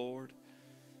 encouraged in the Lord.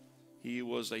 He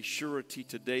was a surety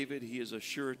to David. He is a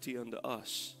surety unto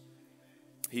us.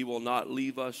 He will not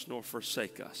leave us nor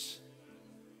forsake us.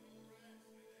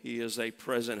 He is a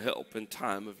present help in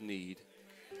time of need.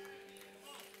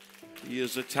 He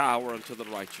is a tower unto the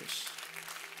righteous.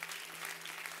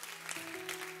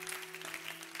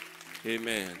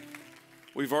 Amen.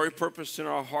 We've already purposed in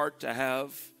our heart to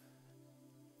have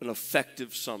an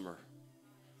effective summer.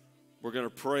 We're going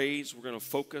to praise, we're going to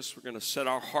focus, we're going to set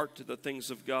our heart to the things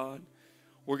of God.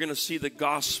 We're going to see the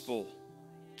gospel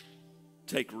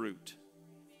take root.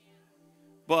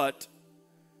 But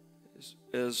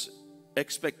as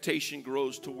expectation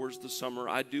grows towards the summer,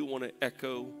 I do want to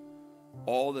echo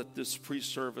all that this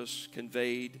pre-service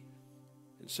conveyed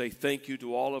and say thank you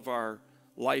to all of our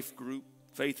life group,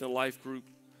 faith and life group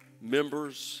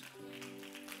members,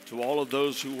 to all of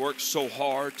those who worked so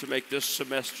hard to make this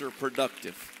semester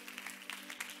productive.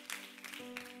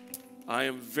 I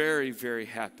am very, very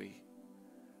happy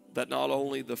that not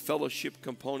only the fellowship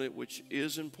component, which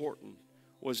is important,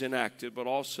 was enacted, but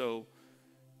also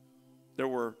there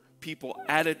were people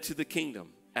added to the kingdom,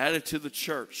 added to the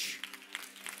church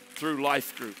through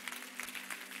life group.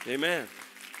 Amen.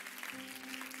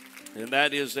 And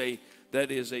that is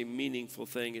a meaningful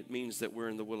thing. It means that we're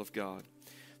in the will of God.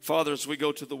 Father, as we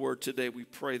go to the word today, we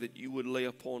pray that you would lay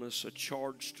upon us a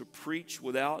charge to preach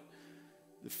without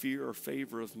the fear or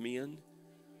favor of men,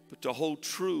 but to hold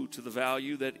true to the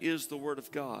value that is the word of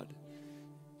God,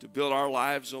 to build our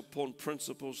lives upon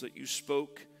principles that you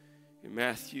spoke in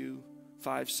Matthew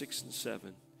 5, 6, and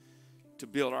 7, to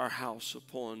build our house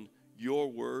upon your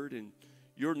word and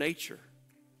your nature,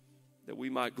 that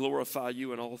we might glorify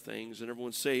you in all things. And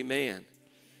everyone say amen.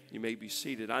 You may be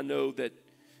seated. I know that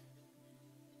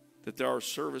there are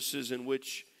services in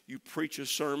which you preach a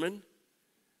sermon.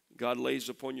 God lays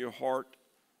upon your heart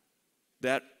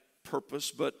that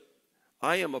purpose, but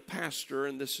I am a pastor,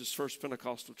 and this is First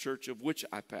Pentecostal Church, of which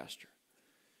I pastor.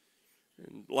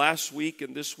 And last week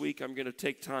and this week, I'm going to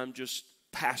take time just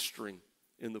pastoring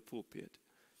in the pulpit.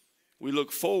 We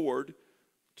look forward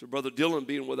to Brother Dylan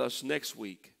being with us next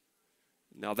week.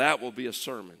 Now that will be a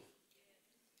sermon.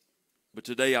 But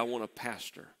today I want to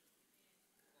pastor.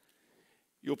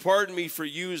 You'll pardon me for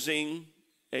using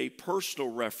a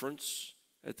personal reference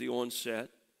at the onset,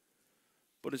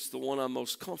 but it's the one I'm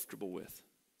most comfortable with.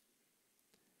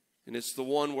 And it's the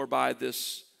one whereby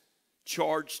this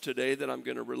charge today that I'm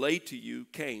going to relate to you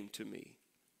came to me.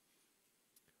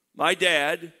 My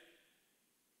dad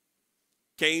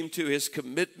came to his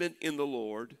commitment in the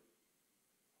Lord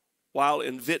while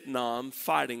in Vietnam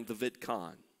fighting the Viet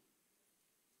Cong.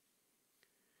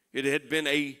 It had been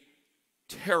a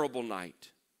terrible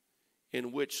night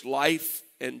in which life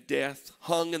and death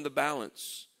hung in the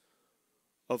balance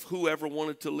of whoever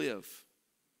wanted to live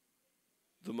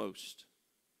the most.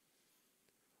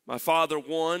 My father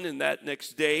won, and that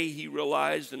next day he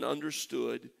realized and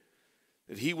understood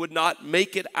that he would not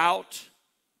make it out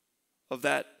of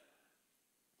that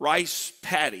rice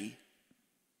paddy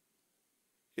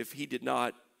if he did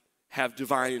not have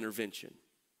divine intervention.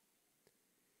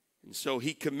 And so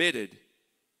he committed,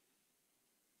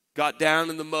 got down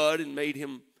in the mud and made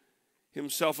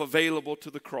himself available to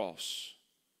the cross.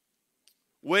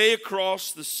 Way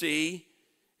across the sea,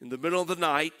 in the middle of the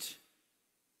night,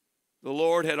 the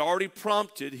Lord had already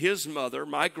prompted his mother,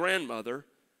 my grandmother,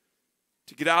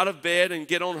 to get out of bed and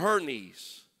get on her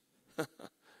knees,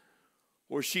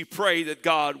 where she prayed that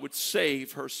God would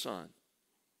save her son.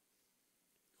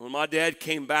 When my dad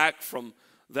came back from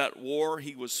that war,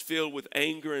 he was filled with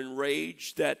anger and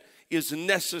rage that is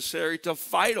necessary to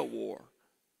fight a war.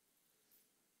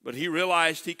 But he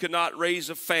realized he could not raise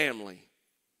a family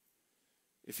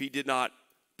if he did not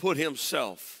put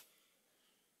himself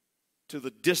to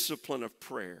the discipline of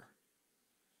prayer.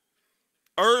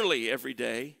 Early every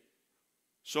day,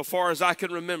 so far as I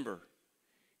can remember,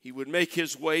 he would make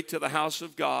his way to the house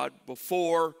of God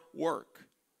before work.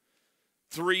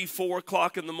 3, 4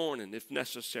 o'clock in the morning if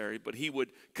necessary, but he would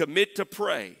commit to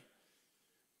pray.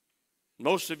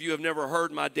 Most of you have never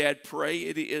heard my dad pray.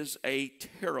 It is a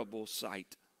terrible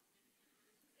sight.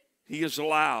 He is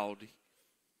loud.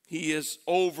 He is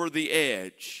over the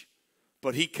edge,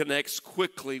 but he connects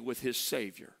quickly with his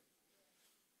Savior.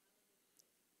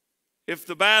 If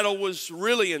the battle was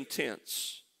really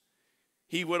intense,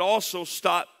 he would also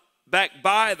stop back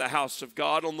by the house of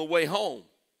God on the way home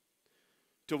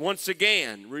to once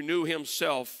again renew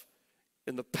himself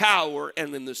in the power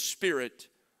and in the Spirit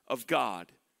of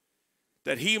God,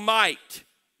 that he might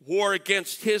war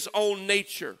against his own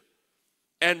nature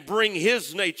and bring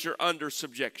his nature under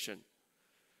subjection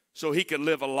so he could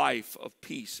live a life of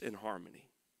peace and harmony.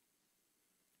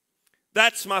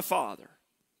 That's my father.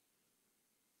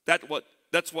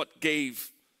 That's what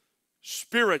gave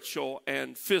spiritual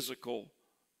and physical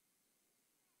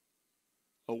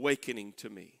awakening to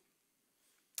me.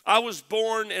 I was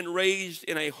born and raised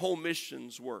in a home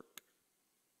missions work.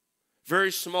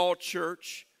 Very small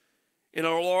church in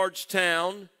a large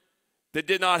town that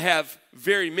did not have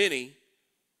very many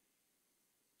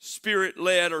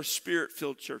Spirit-led or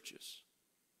Spirit-filled churches.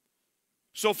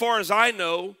 So far as I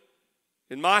know,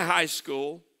 in my high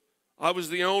school, I was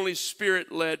the only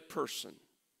Spirit-led person.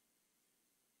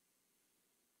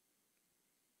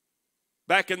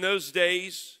 Back in those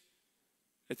days,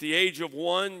 at the age of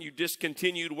 1, you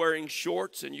discontinued wearing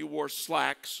shorts and you wore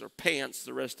slacks or pants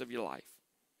the rest of your life.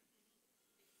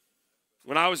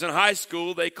 When I was in high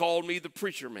school, they called me the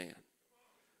preacher man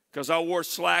because I wore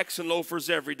slacks and loafers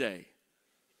every day.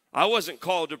 I wasn't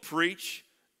called to preach.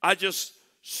 I just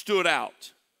stood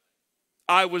out.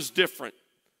 I was different.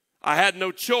 I had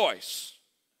no choice.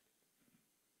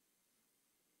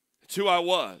 It's who I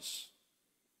was.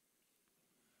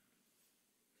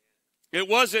 It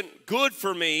wasn't good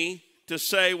for me to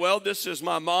say, well, this is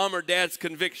my mom or dad's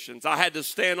convictions. I had to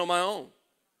stand on my own.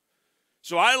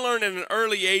 So I learned at an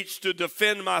early age to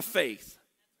defend my faith,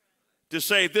 to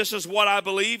say this is what I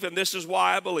believe and this is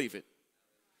why I believe it.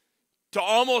 To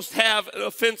almost have an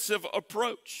offensive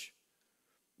approach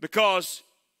because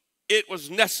it was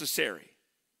necessary.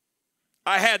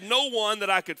 I had no one that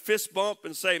I could fist bump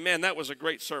and say, man, that was a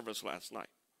great service last night.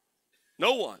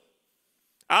 No one.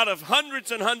 Out of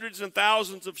hundreds and hundreds and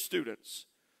thousands of students,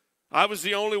 I was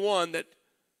the only one that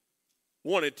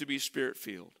wanted to be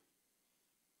Spirit-filled.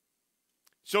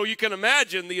 So you can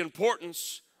imagine the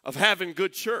importance of having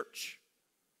good church,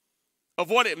 of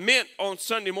what it meant on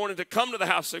Sunday morning to come to the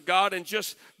house of God and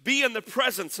just be in the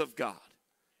presence of God,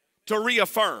 to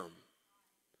reaffirm.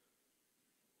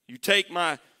 You take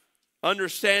my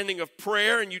understanding of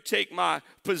prayer and you take my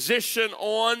position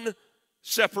on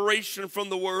separation from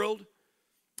the world,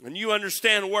 and you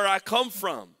understand where I come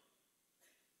from.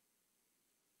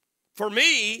 For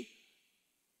me,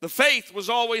 the faith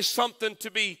was always something to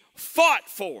be fought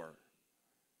for.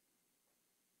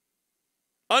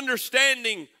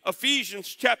 Understanding Ephesians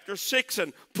chapter 6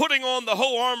 and putting on the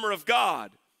whole armor of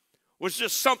God was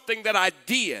just something that I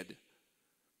did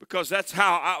because that's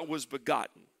how I was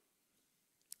begotten.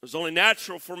 It was only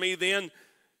natural for me then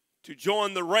to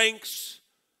join the ranks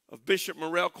of Bishop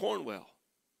Morrell Cornwell,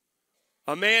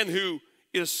 a man who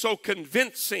is so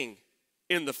convincing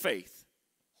in the faith,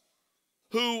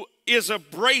 who is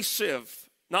abrasive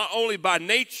not only by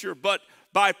nature but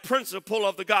by principle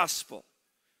of the gospel.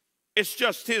 It's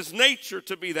just his nature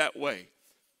to be that way.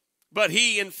 But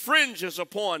he infringes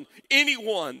upon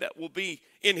anyone that will be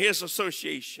in his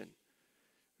association.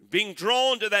 Being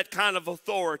drawn to that kind of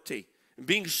authority,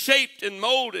 being shaped and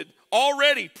molded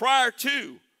already prior to,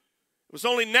 it was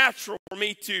only natural for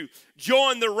me to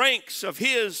join the ranks of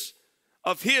his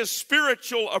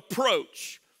spiritual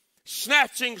approach,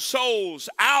 snatching souls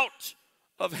out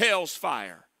of hell's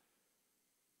fire.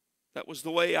 That was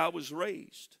the way I was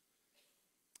raised.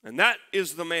 And that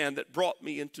is the man that brought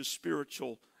me into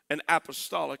spiritual and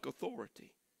apostolic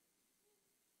authority.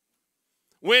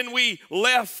 When we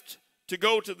left to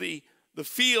go to the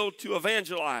field to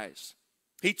evangelize,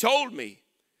 he told me,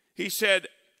 he said,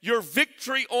 your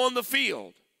victory on the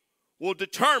field will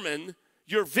determine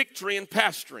your victory in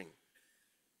pastoring.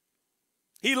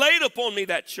 He laid upon me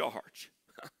that charge.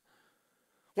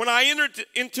 When I entered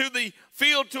into the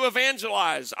field to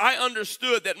evangelize, I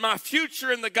understood that my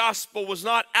future in the gospel was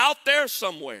not out there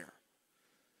somewhere,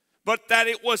 but that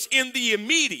it was in the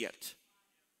immediate.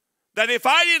 That if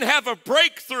I didn't have a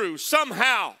breakthrough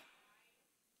somehow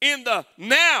in the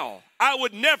now, I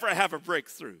would never have a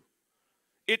breakthrough.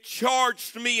 It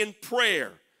charged me in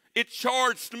prayer. It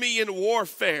charged me in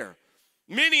warfare.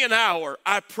 Many an hour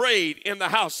I prayed in the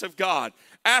house of God,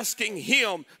 asking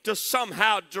him to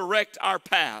somehow direct our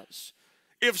paths.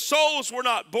 If souls were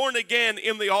not born again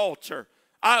in the altar,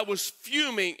 I was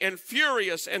fuming and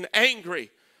furious and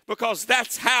angry because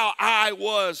that's how I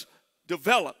was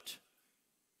developed.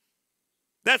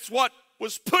 That's what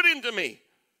was put into me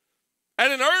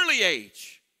at an early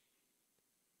age.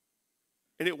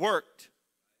 And it worked.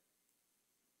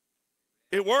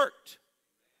 It worked.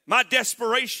 My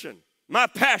desperation, my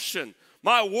passion,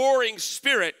 my warring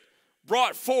spirit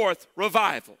brought forth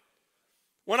revival.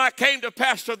 When I came to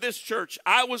pastor this church,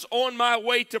 I was on my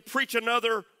way to preach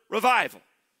another revival.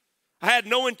 I had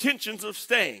no intentions of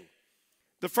staying.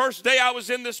 The first day I was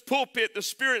in this pulpit, the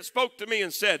Spirit spoke to me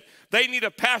and said, they need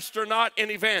a pastor, not an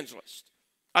evangelist.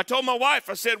 I told my wife,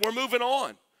 I said, we're moving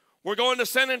on. We're going to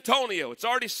San Antonio. It's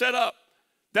already set up.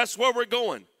 That's where we're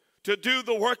going, to do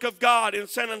the work of God in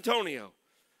San Antonio.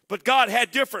 But God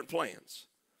had different plans.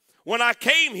 When I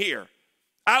came here,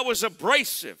 I was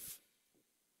abrasive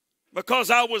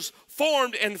because I was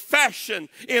formed and fashioned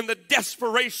in the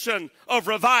desperation of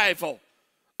revival,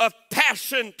 of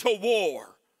passion to war.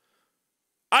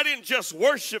 I didn't just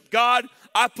worship God.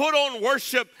 I put on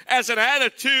worship as an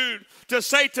attitude to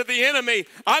say to the enemy,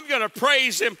 I'm going to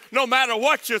praise him no matter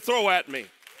what you throw at me.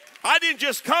 I didn't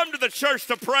just come to the church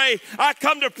to pray. I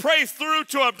come to pray through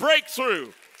to a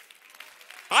breakthrough.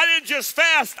 I didn't just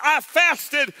fast. I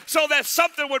fasted so that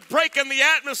something would break in the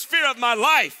atmosphere of my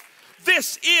life.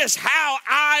 This is how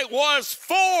I was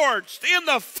forged in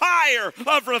the fire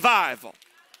of revival.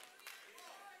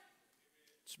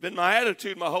 It's been my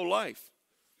attitude my whole life.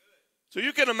 So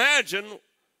you can imagine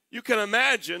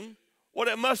what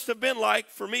it must have been like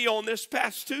for me on this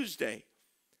past Tuesday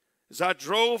as I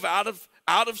drove out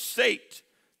of state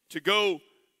to go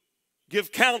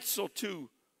give counsel to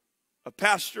a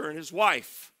pastor and his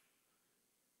wife.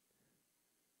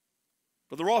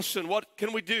 Brother Ralston, what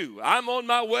can we do? I'm on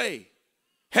my way,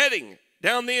 heading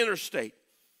down the interstate,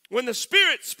 when the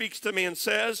Spirit speaks to me and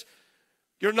says,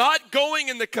 you're not going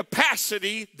in the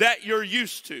capacity that you're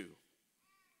used to.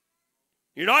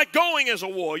 You're not going as a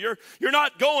warrior. You're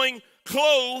not going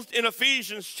clothed in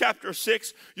Ephesians chapter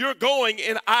 6. You're going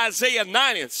in Isaiah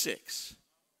 9 and 6.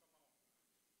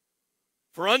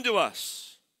 For unto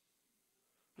us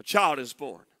a child is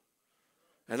born,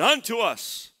 and unto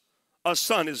us a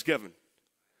son is given,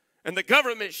 and the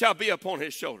government shall be upon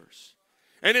his shoulders,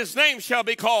 and his name shall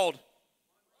be called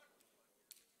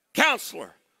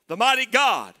Counselor, the Mighty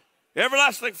God,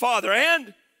 Everlasting Father,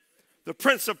 and the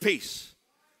Prince of Peace.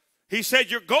 He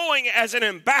said, you're going as an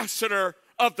ambassador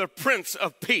of the Prince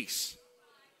of Peace.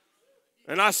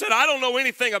 And I said, I don't know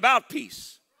anything about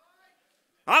peace.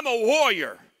 I'm a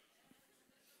warrior.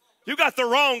 You got the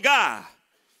wrong guy.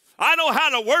 I know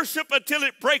how to worship until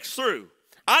it breaks through.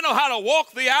 I know how to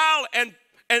walk the aisle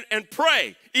and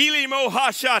pray. Eli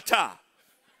Mohashata.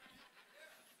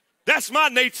 That's my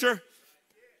nature.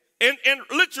 And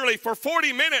literally for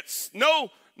 40 minutes,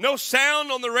 no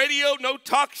sound on the radio, no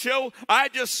talk show. I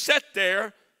just sat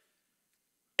there,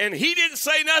 and he didn't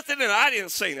say nothing, and I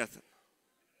didn't say nothing.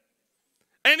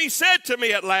 And he said to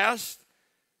me at last,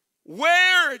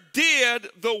 where did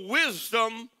the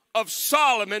wisdom of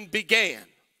Solomon begin?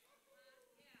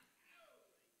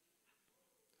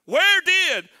 Where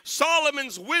did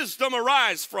Solomon's wisdom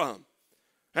arise from?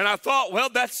 And I thought, well,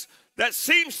 that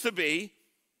seems to be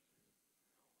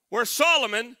where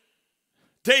Solomon,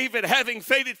 David, having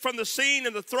faded from the scene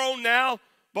and the throne now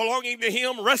belonging to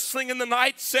him, wrestling in the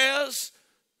night, says,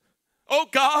 oh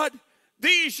God,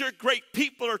 these your great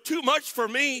people are too much for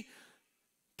me.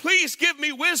 Please give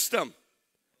me wisdom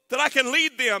that I can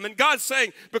lead them. And God's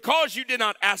saying, because you did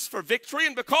not ask for victory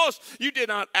and because you did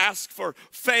not ask for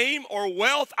fame or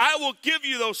wealth, I will give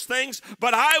you those things,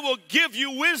 but I will give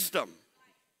you wisdom.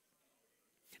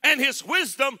 And his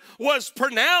wisdom was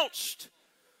pronounced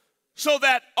so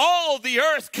that all the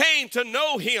earth came to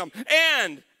know him.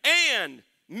 And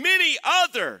many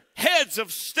other heads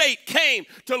of state came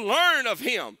to learn of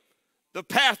him. The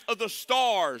path of the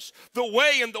stars, the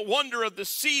way and the wonder of the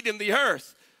seed in the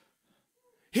earth,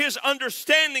 his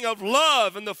understanding of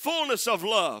love and the fullness of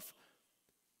love.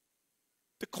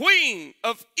 The queen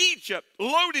of Egypt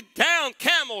loaded down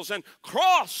camels and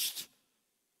crossed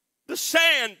the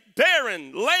sand,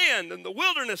 barren land and the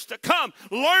wilderness to come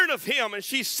learn of him. And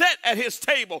she sat at his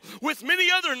table with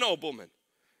many other noblemen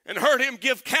and heard him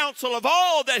give counsel of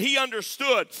all that he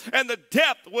understood. And the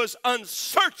depth was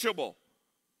unsearchable.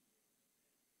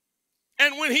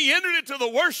 And when he entered into the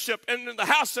worship and in the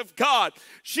house of God,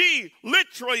 she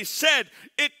literally said,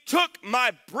 it took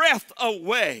my breath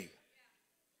away.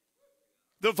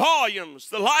 The volumes,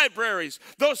 the libraries,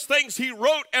 those things he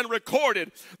wrote and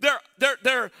recorded,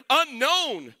 they're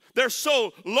unknown. They're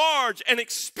so large and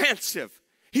expansive.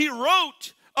 He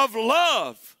wrote of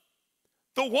love,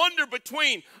 the wonder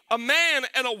between a man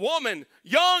and a woman,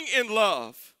 young in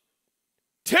love,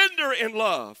 tender in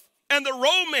love, and the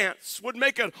romance would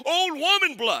make an old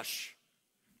woman blush.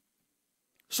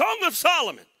 Song of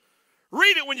Solomon.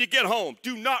 Read it when you get home.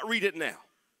 Do not read it now.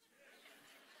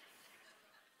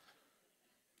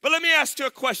 But let me ask you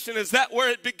a question. Is that where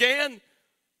it began?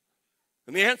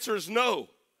 And the answer is no.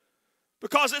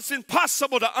 Because it's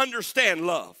impossible to understand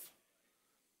love.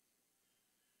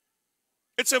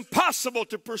 It's impossible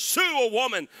to pursue a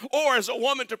woman or as a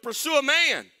woman to pursue a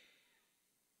man.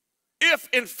 If,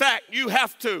 in fact, you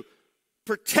have to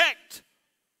protect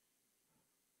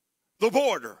the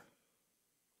border.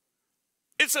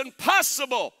 It's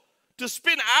impossible to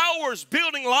spend hours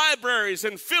building libraries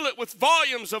and fill it with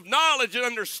volumes of knowledge and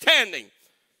understanding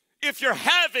if you're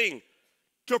having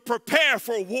to prepare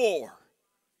for war.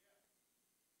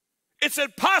 It's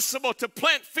impossible to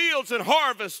plant fields and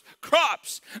harvest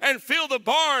crops and fill the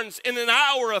barns in an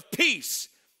hour of peace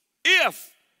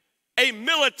if a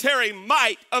military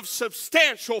might of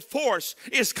substantial force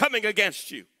is coming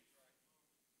against you.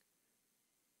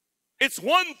 It's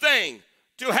one thing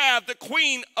to have the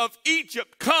queen of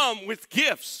Egypt come with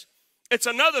gifts. It's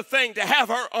another thing to have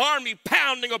her army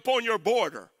pounding upon your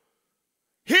border.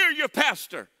 Hear your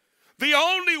pastor. The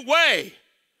only way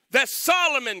that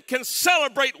Solomon can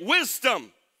celebrate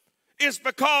wisdom is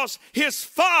because his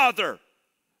father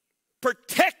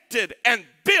protected and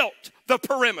built the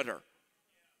perimeter.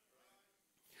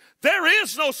 There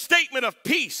is no statement of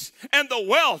peace and the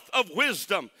wealth of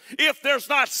wisdom if there's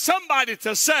not somebody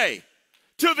to say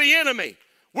to the enemy,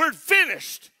 we're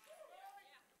finished.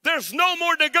 There's no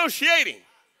more negotiating.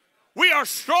 We are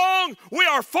strong, we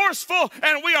are forceful,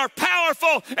 and we are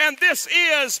powerful, and this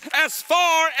is as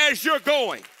far as you're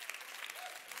going.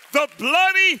 The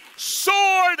bloody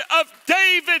sword of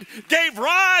David gave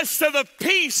rise to the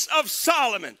peace of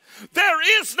Solomon.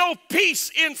 There is no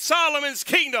peace in Solomon's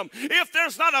kingdom if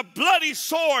there's not a bloody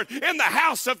sword in the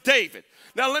house of David.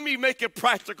 Now let me make it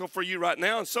practical for you right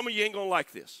now, and some of you ain't gonna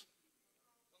like this.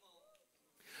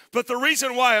 But the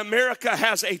reason why America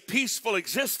has a peaceful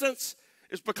existence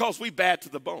is because we bad to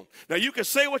the bone. Now you can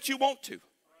say what you want to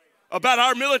about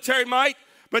our military might,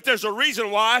 but there's a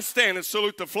reason why I stand and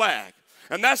salute the flag.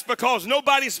 And that's because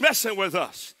nobody's messing with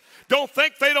us. Don't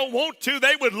think they don't want to.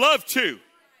 They would love to.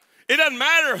 It doesn't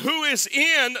matter who is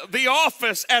in the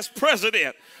office as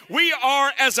president. We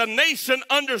are, as a nation,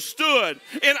 understood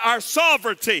in our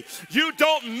sovereignty. You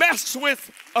don't mess with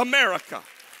America.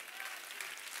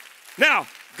 Now,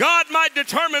 God might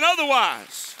determine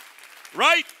otherwise,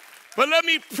 right? But let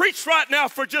me preach right now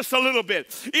for just a little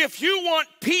bit. If you want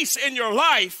peace in your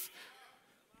life,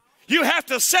 you have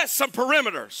to set some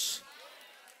perimeters.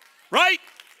 Right?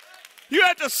 You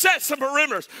have to set some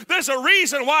perimeters. There's a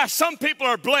reason why some people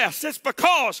are blessed. It's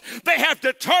because they have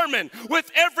determined with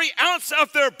every ounce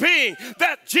of their being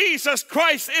that Jesus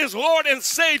Christ is Lord and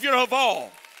Savior of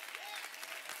all.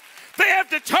 They have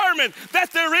determined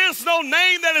that there is no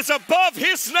name that is above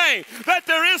his name, that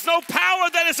there is no power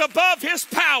that is above his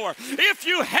power. If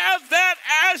you have that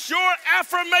as your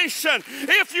affirmation,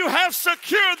 if you have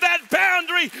secured that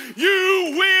boundary,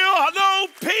 you will know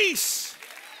peace.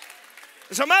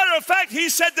 As a matter of fact, he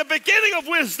said the beginning of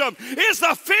wisdom is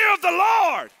the fear of the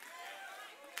Lord.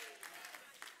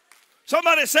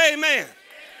 Somebody say amen.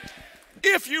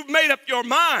 If you've made up your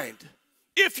mind,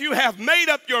 if you have made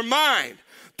up your mind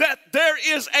that there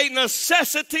is a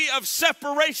necessity of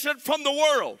separation from the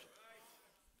world,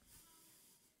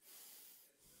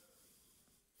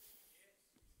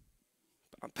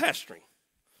 I'm pastoring,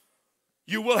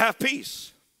 you will have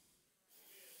peace.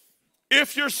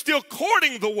 If you're still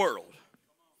courting the world,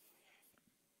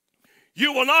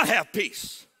 you will not have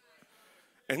peace.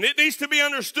 And it needs to be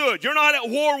understood. You're not at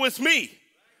war with me.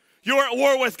 You're at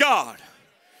war with God.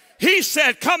 He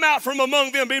said, come out from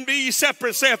among them and be ye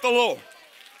separate, saith the Lord.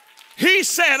 He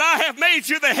said, I have made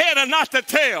you the head and not the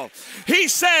tail. He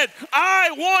said,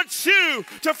 I want you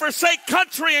to forsake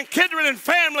country and kindred and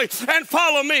family and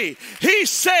follow me. He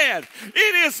said,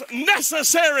 it is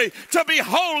necessary to be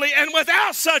holy, and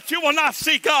without such you will not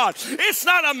see God. It's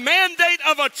not a mandate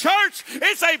of a church.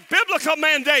 It's a biblical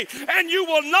mandate. And you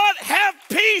will not have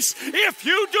peace if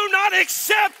you do not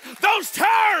accept those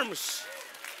terms.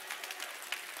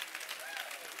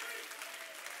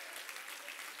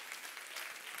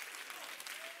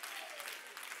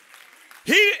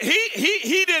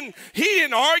 He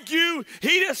didn't argue.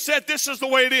 He just said this is the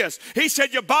way it is. He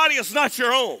said your body is not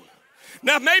your own.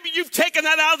 Now maybe you've taken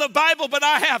that out of the Bible, but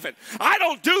I haven't. I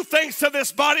don't do things to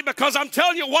this body because I'm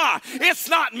telling you why. It's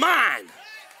not mine.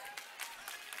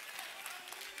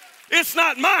 It's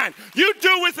not mine. You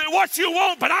do with it what you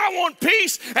want, but I want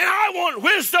peace and I want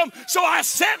wisdom, so I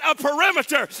set a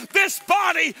perimeter. This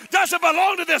body doesn't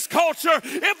belong to this culture.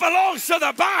 It belongs to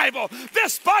the Bible.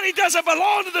 This body doesn't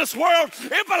belong to this world.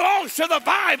 It belongs to the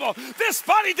Bible. This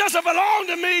body doesn't belong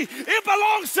to me. It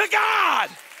belongs to God.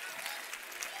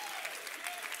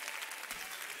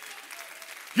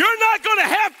 You're not going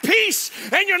to have peace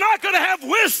and you're not going to have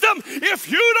wisdom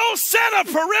if you don't set a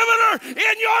perimeter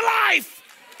in your life.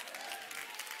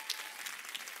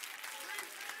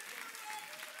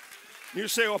 You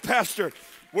say, well, Pastor,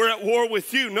 we're at war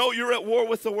with you. No, you're at war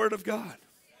with the Word of God.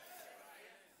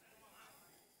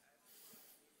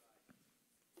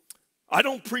 I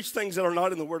don't preach things that are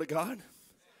not in the Word of God.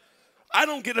 I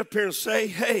don't get up here and say,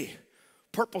 hey,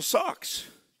 purple socks.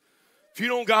 If you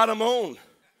don't got them on,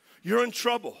 you're in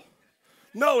trouble.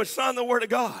 No, it's not in the Word of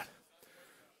God.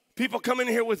 People come in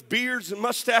here with beards and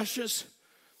mustaches,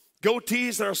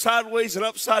 goatees that are sideways and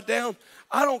upside down.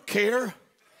 I don't care.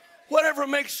 Whatever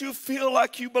makes you feel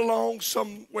like you belong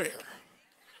somewhere.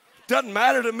 Doesn't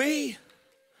matter to me.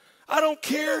 I don't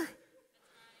care.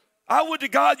 I would to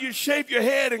God you'd shave your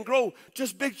head and grow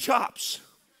just big chops.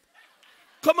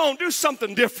 Come on, do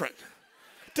something different.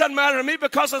 Doesn't matter to me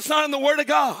because it's not in the Word of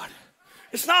God.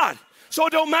 It's not. So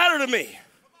it don't matter to me.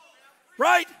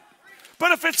 Right?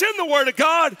 But if it's in the Word of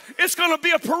God, it's going to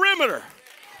be a perimeter.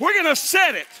 We're going to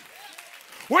set it.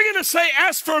 We're going to say,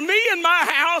 as for me and my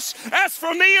house, as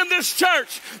for me and this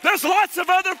church, there's lots of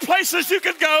other places you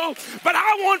could go, but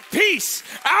I want peace.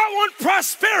 I want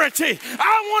prosperity.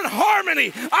 I want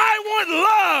harmony. I want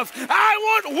love.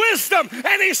 I want wisdom.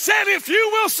 And he said, if you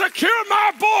will secure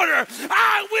my border,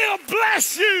 I will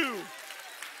bless you.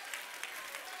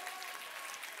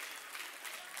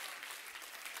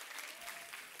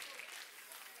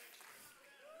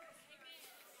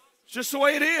 It's just the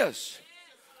way it is.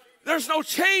 There's no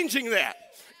changing that.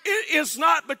 It is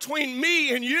not between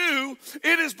me and you.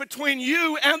 It is between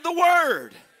you and the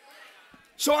Word.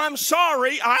 So I'm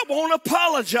sorry. I won't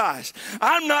apologize.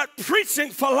 I'm not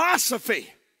preaching philosophy.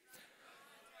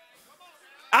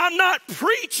 I'm not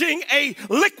preaching a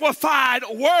liquefied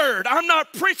word. I'm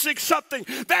not preaching something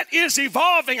that is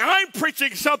evolving. I'm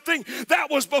preaching something that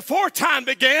was before time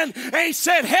began. And he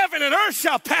said, heaven and earth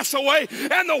shall pass away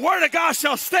and the word of God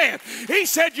shall stand. He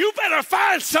said, you better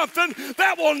find something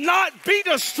that will not be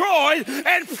destroyed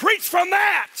and preach from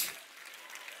that.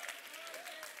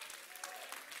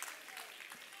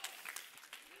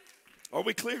 Are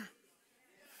we clear?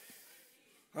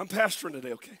 I'm pastoring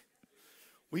today, okay?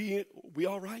 We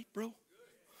all right, bro?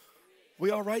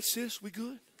 We all right, sis? We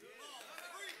good?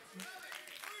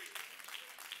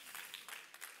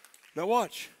 Now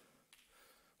watch.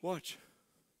 Watch.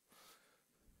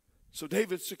 So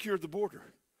David secured the border,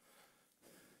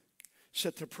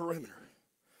 set the perimeter.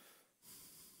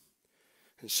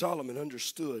 And Solomon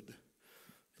understood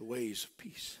the ways of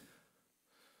peace.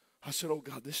 I said, oh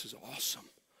God, this is awesome.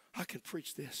 I can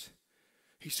preach this.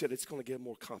 He said, it's going to get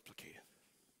more complicated.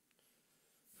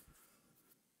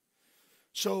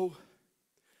 So,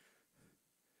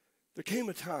 there came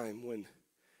a time when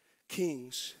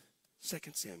kings, 2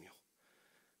 Samuel,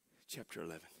 chapter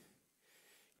 11,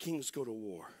 kings go to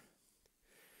war,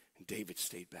 and David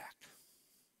stayed back.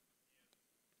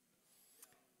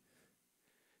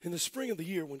 In the spring of the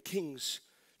year, when kings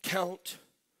count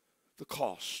the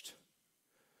cost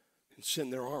and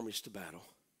send their armies to battle,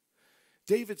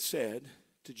 David said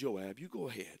to Joab, you go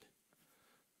ahead.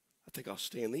 I think I'll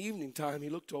stay. In the evening time, he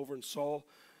looked over and saw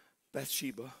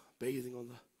Bathsheba bathing on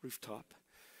the rooftop,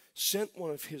 sent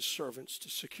one of his servants to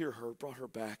secure her, brought her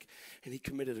back, and he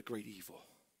committed a great evil.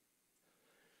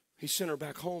 He sent her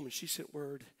back home, and she sent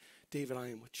word, David, I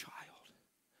am with child.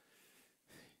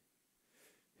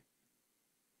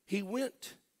 He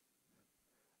went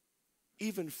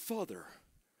even further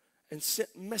and sent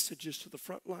messages to the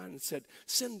front line and said,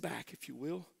 send back, if you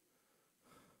will,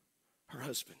 her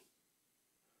husband.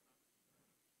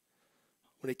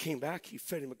 When he came back, he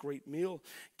fed him a great meal,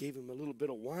 gave him a little bit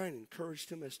of wine,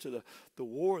 encouraged him as to the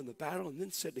war and the battle, and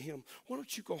then said to him, why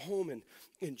don't you go home and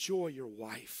enjoy your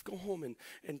wife? Go home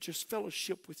and just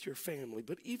fellowship with your family.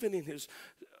 But even in his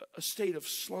state of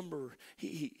slumber,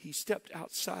 he stepped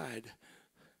outside.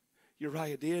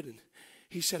 Uriah did, and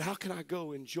he said, how can I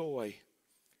go enjoy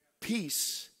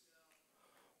peace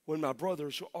when my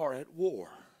brothers are at war?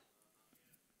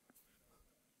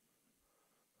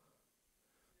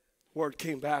 Word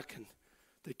came back, and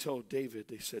they told David,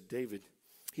 they said, David,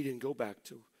 he didn't go back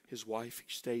to his wife. He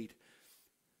stayed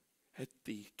at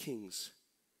the king's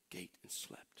gate and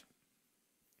slept.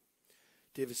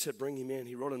 David said, bring him in.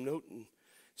 He wrote a note and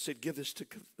said, give this to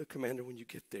the commander when you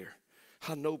get there.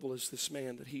 How noble is this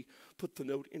man that he put the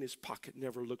note in his pocket,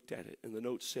 never looked at it. And the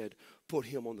note said, put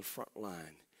him on the front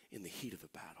line in the heat of the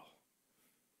battle.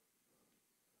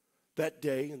 That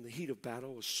day, in the heat of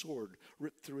battle, a sword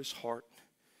ripped through his heart.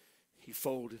 He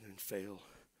folded and fell.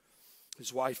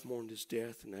 His wife mourned his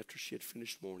death, and after she had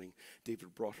finished mourning,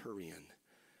 David brought her in,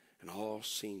 and all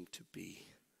seemed to be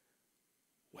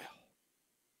well.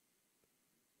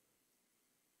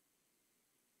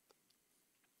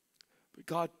 But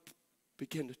God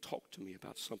began to talk to me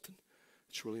about something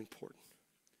that's really important.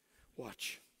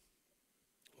 Watch.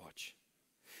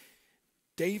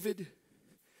 David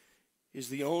is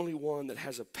the only one that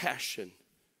has a passion,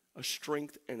 a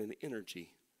strength, and an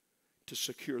energy to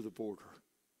secure the border.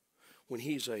 When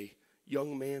he's a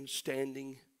young man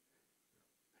standing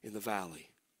in the valley,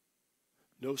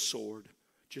 no sword,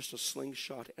 just a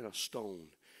slingshot and a stone,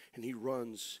 and he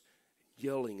runs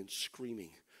yelling and screaming,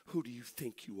 who do you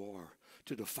think you are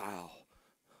to defile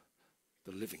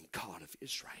the living God of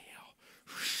Israel?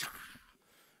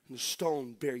 And the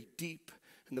stone buried deep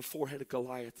in the forehead of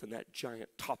Goliath, and that giant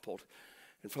toppled.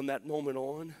 And from that moment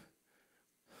on,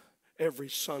 every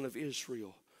son of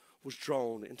Israel was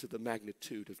drawn into the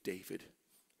magnitude of David.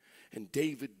 And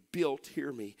David built,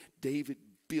 hear me, David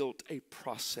built a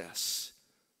process.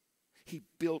 He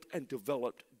built and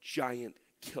developed giant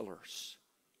killers.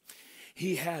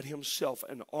 He had himself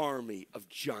an army of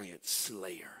giant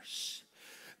slayers.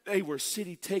 They were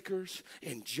city takers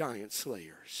and giant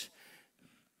slayers.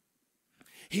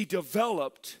 He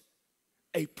developed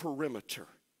a perimeter.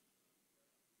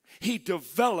 He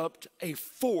developed a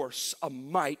force, a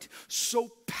might so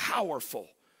powerful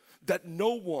that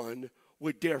no one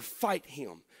would dare fight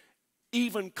him,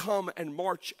 even come and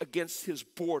march against his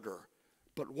border.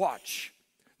 But watch,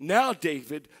 now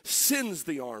David sends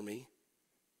the army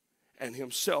and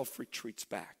himself retreats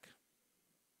back.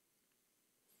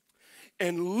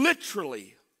 And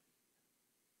literally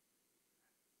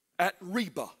at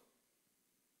Reba,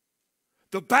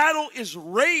 the battle is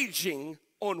raging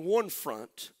on one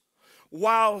front,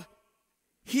 while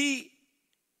he,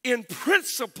 in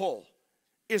principle,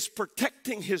 is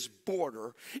protecting his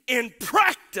border. In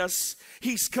practice,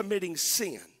 he's committing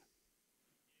sin.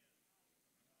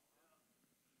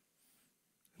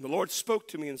 And the Lord spoke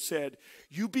to me and said,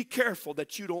 you be careful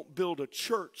that you don't build a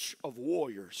church of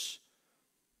warriors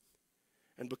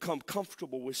and become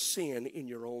comfortable with sin in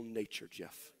your own nature,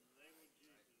 Jeff.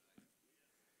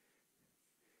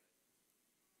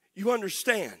 You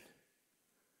understand?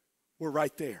 We're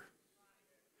right there.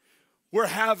 We're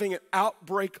having an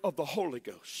outbreak of the Holy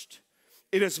Ghost.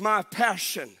 It is my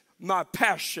passion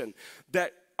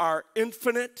that our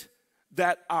Infinite,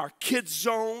 that our Kids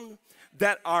Zone,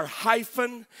 that our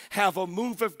Hyphen have a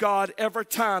move of God every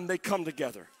time they come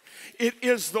together. It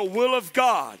is the will of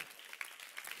God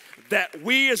that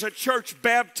we as a church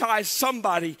baptize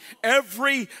somebody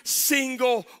every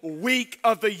single week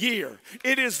of the year.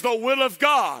 It is the will of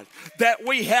God that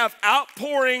we have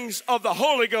outpourings of the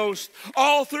Holy Ghost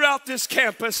all throughout this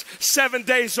campus 7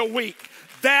 days a week.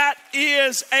 That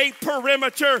is a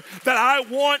perimeter that I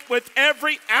want with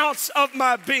every ounce of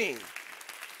my being.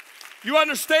 You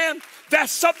understand?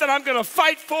 That's something I'm going to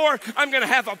fight for. I'm going to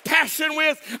have a passion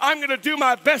with. I'm going to do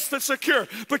my best to secure.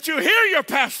 But you hear your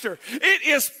pastor. It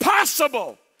is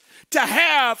possible to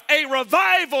have a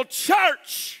revival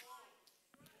church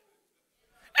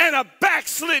and a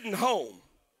backslidden home.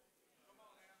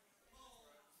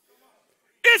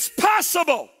 It's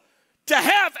possible to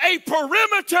have a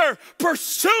perimeter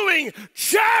pursuing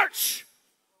church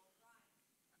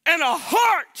and a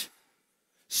heart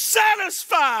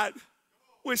satisfied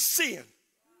with sin.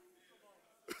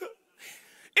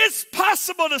 It's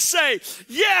possible to say,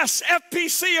 yes,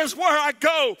 FPC is where I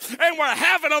go and we're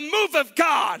having a move of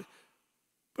God,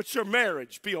 but your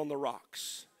marriage be on the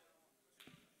rocks.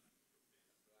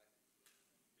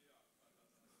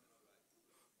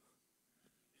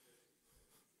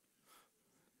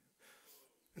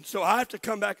 And so I have to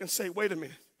come back and say, wait a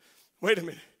minute.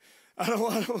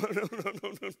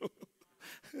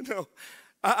 No.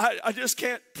 I just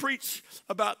can't preach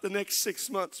about the next 6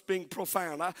 months being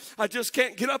profound. I just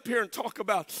can't get up here and talk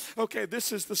about, okay,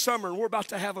 this is the summer and we're about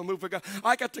to have a move of God.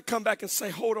 I got to come back and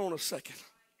say, hold on a second.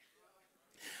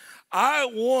 I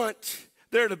want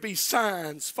there to be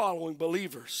signs following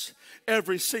believers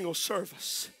every single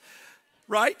service.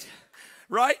 Right?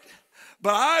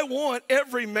 But I want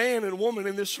every man and woman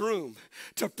in this room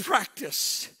to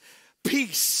practice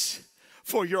peace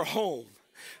for your home.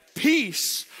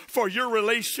 Peace for your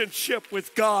relationship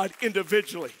with God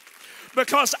individually.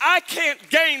 Because I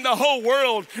can't gain the whole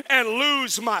world and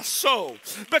lose my soul.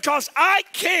 Because I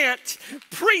can't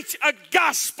preach a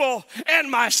gospel and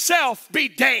myself be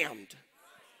damned.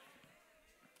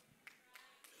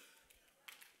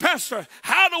 Pastor,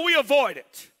 how do we avoid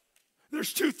it?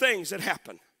 There's two things that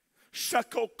happen. Two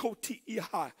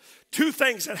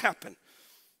things that happen,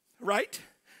 right?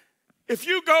 If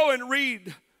you go and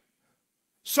read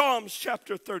Psalms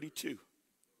chapter 32,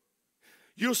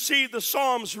 you'll see the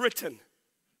Psalms written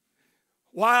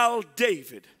while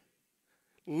David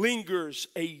lingers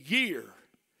a year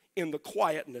in the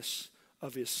quietness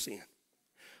of his sin.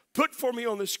 Put for me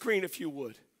on the screen, if you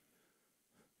would,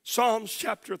 Psalms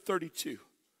chapter 32,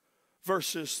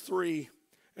 verses 3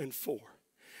 and 4.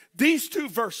 These two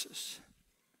verses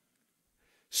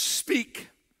speak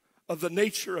of the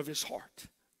nature of his heart.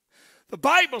 The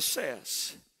Bible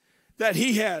says that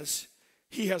he has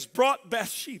brought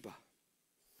Bathsheba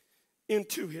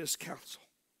into his counsel.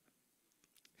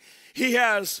 He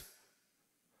has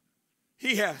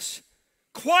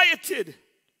quieted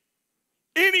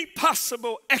any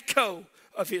possible echo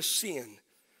of his sin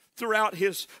throughout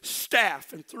his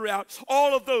staff and throughout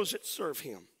all of those that serve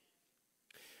him.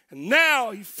 And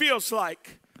now he feels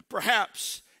like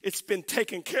perhaps it's been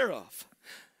taken care of.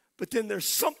 But then there's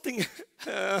something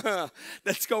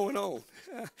that's going on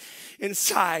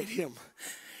inside him.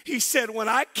 He said, when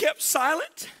I kept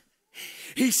silent,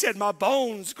 he said, my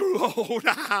bones grew old.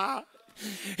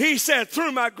 He said,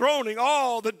 through my groaning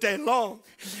all the day long.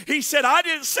 He said, I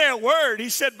didn't say a word. He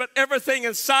said, but everything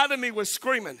inside of me was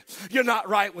screaming, you're not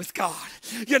right with God.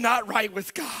 You're not right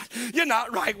with God. You're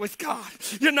not right with God.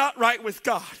 You're not right with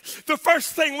God. The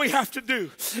first thing we have to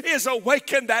do is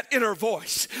awaken that inner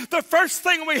voice. The first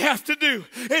thing we have to do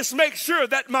is make sure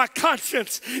that my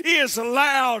conscience is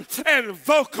loud and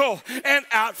vocal and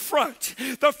out front.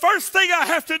 The first thing I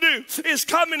have to do is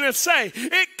come in and say,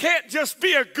 it can't just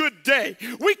be a good day.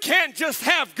 We can't just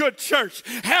have good church.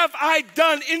 Have I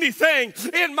done anything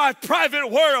in my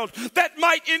private world that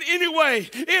might in any way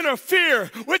interfere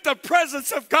with the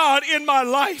presence of God in my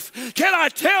life? Can I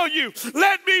tell you,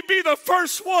 let me be the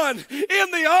first one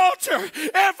in the altar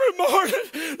every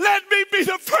morning. Let me be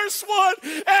the first one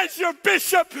as your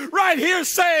bishop right here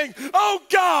saying, oh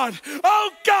God,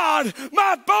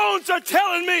 my bones are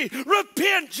telling me,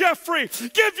 repent, Jeffrey.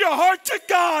 Give your heart to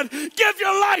God. Give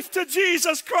your life to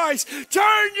Jesus Christ.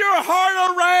 Turn your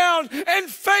heart around and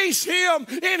face him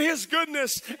in his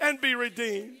goodness and be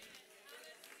redeemed.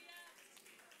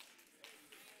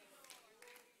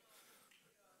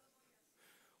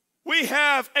 We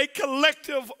have a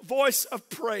collective voice of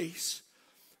praise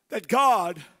that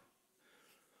God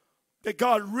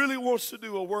really wants to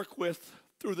do a work with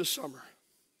through the summer.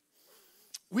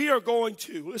 We are going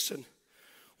to, listen,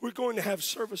 we're going to have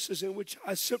services in which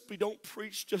I simply don't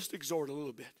preach, just exhort a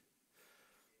little bit.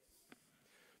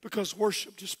 Because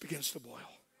worship just begins to boil.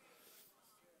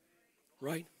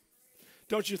 Right?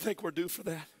 Don't you think we're due for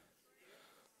that?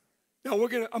 Now I'm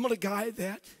going to guide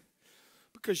that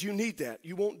because you need that.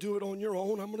 You won't do it on your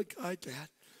own. I'm going to guide that.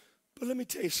 But let me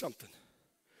tell you something.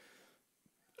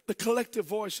 The collective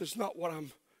voice is not what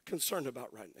I'm concerned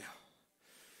about right now.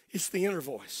 It's the inner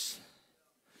voice.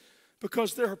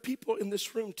 Because there are people in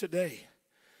this room today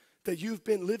that you've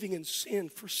been living in sin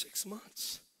for 6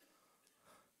 months.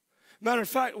 Matter of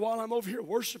fact, while I'm over here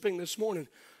worshiping this morning,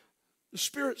 the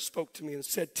Spirit spoke to me and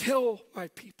said, tell my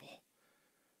people,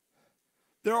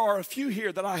 there are a few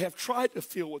here that I have tried to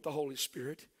fill with the Holy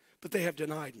Spirit, but they have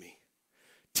denied me.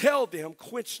 Tell them,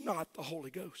 quench not the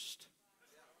Holy Ghost.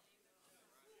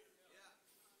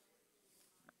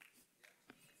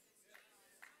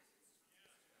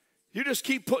 You just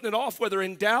keep putting it off, whether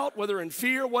in doubt, whether in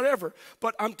fear, whatever.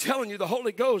 But I'm telling you, the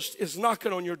Holy Ghost is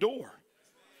knocking on your door.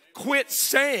 Quit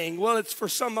saying, well, it's for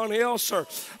somebody else, or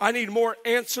I need more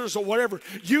answers, or whatever.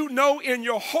 You know in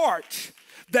your heart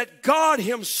that God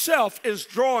himself is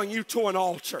drawing you to an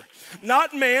altar.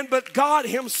 Not man, but God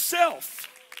himself.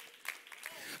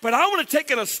 But I want to take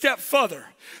it a step further.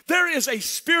 There is a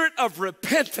spirit of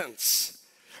repentance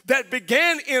that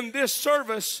began in this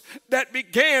service that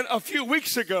began a few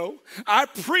weeks ago. I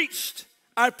preached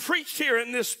here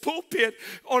in this pulpit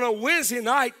on a Wednesday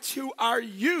night to our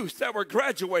youth that were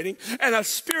graduating, and a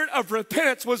spirit of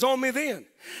repentance was on me then.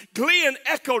 Glenn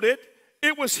echoed it.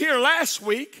 It was here last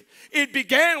week. It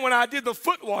began when I did the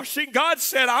foot washing. God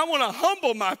said, I want to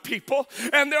humble my people.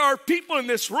 And there are people in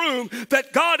this room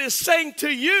that God is saying to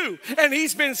you, and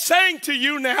he's been saying to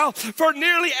you now for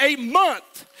nearly a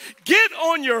month, get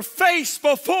on your face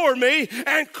before me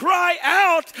and cry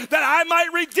out that I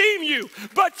might redeem you.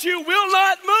 But you will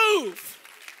not move.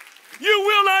 You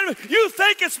will not. You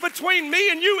think it's between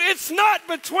me and you. It's not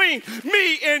between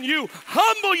me and you.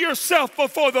 Humble yourself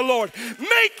before the Lord.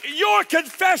 Make your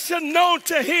confession known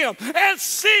to him and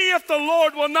see if the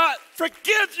Lord will not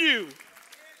forgive you.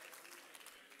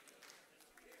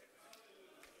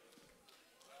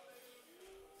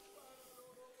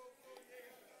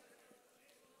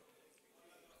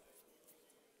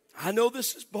 I know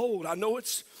this is bold. I know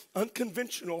it's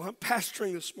unconventional. I'm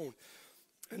pastoring this morning.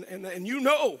 And you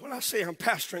know when I say I'm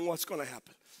pastoring what's going to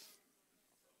happen.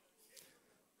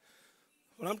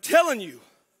 But I'm telling you,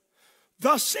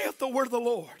 thus saith the word of the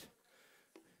Lord.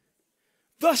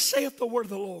 Thus saith the word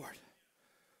of the Lord.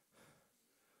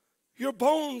 Your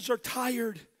bones are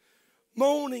tired,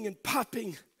 moaning and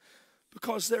popping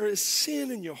because there is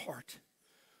sin in your heart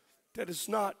that is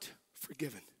not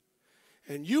forgiven.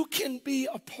 And you can be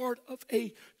a part of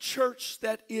a church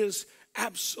that is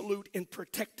absolute in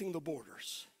protecting the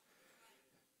borders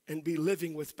and be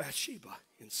living with Bathsheba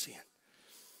in sin.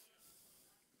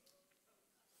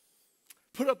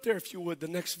 Put up there, if you would, the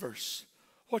next verse.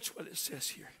 Watch what it says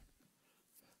here.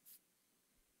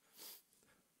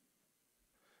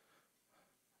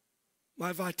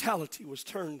 My vitality was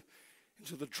turned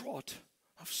into the drought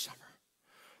of summer.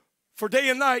 For day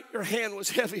and night your hand was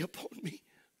heavy upon me.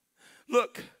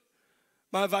 Look,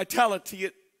 my vitality,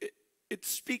 it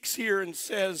speaks here and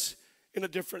says in a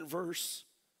different verse,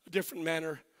 a different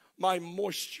manner, my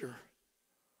moisture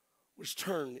was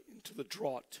turned into the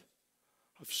drought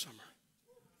of summer.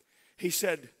 He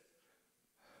said,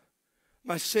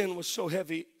 my sin was so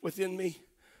heavy within me,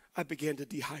 I began to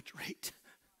dehydrate.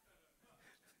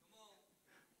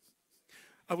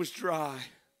 I was dry.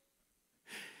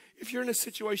 If you're in a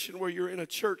situation where you're in a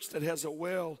church that has a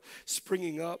well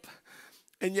springing up,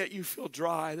 and yet you feel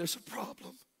dry, there's a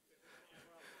problem.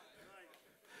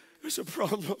 There's a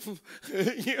problem.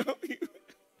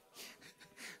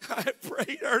 I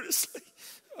prayed earnestly.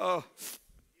 Oh.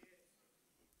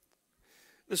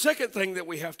 The second thing that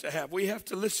we have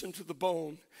to listen to the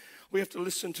bone. We have to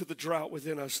listen to the drought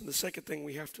within us. And the second thing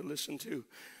we have to listen to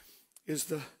is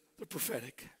the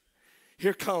prophetic.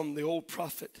 Here come the old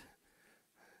prophet,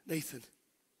 Nathan.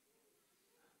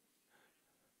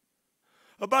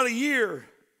 About a year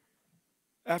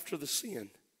after the sin,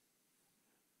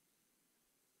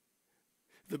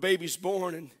 the baby's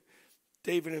born and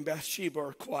David and Bathsheba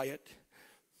are quiet,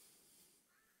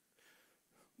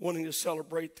 wanting to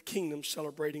celebrate the kingdom,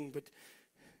 celebrating, but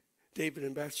David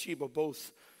and Bathsheba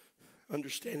both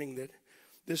understanding that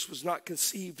this was not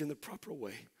conceived in the proper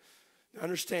way. Now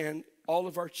understand, all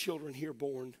of our children here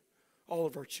born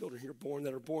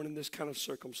that are born in this kind of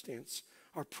circumstance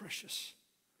are precious.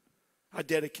 I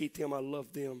dedicate them, I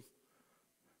love them,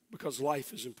 because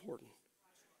life is important,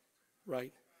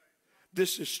 right?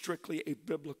 This is strictly a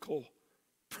biblical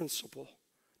principle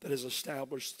that is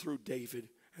established through David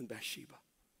and Bathsheba.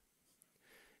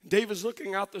 David's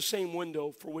looking out the same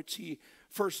window for which he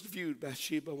first viewed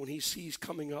Bathsheba when he sees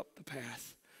coming up the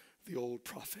path the old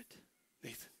prophet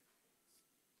Nathan.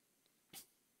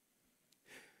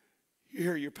 You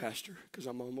hear your pastor, because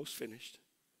I'm almost finished.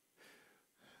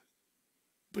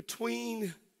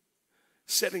 Between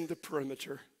setting the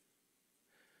perimeter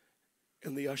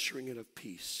and the ushering in of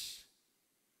peace,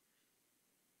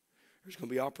 there's going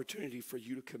to be opportunity for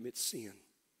you to commit sin.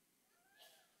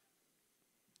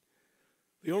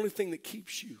 The only thing that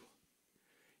keeps you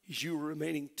is you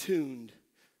remaining tuned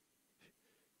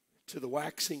to the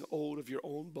waxing old of your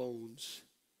own bones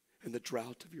and the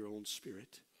drought of your own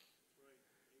spirit,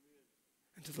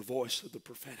 and to the voice of the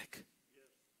prophetic.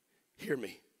 Hear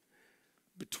me.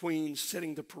 Between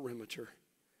setting the perimeter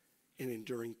and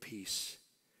enduring peace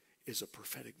is a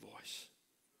prophetic voice.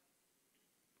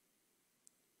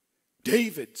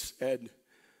 David said,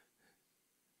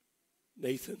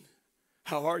 Nathan,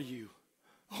 how are you?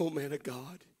 Oh, man of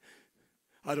God,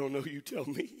 I don't know, you tell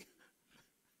me.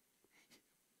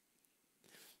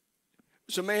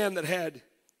 There's a man that had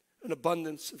an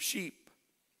abundance of sheep,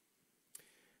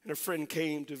 and a friend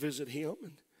came to visit him,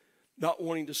 and not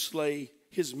wanting to slay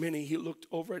his many, he looked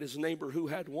over at his neighbor who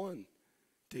had one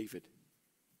David.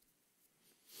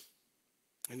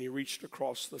 And he reached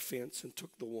across the fence and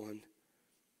took the one,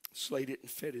 slayed it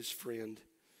and fed his friend.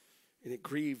 And it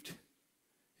grieved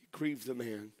the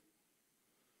man.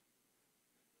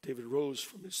 David rose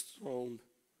from his throne,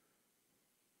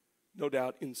 no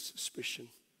doubt in suspicion,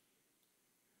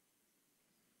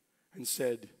 and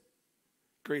said,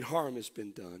 great harm has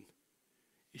been done.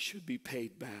 He should be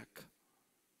paid back.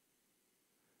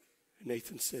 And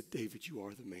Nathan said, David, you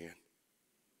are the man.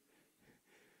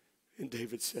 And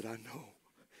David said, I know.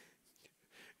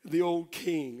 The old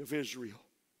king of Israel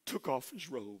took off his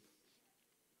robe,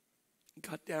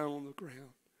 got down on the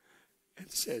ground,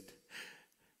 and said,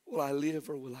 will I live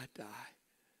or will I die?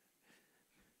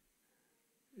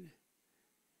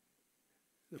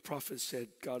 The prophet said,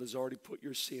 God has already put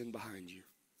your sin behind you,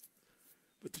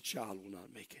 but the child will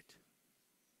not make it.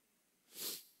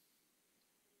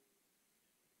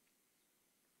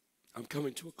 I'm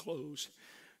coming to a close.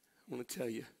 I want to tell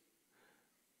you,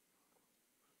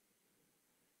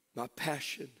 my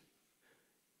passion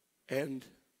and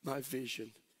my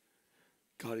vision,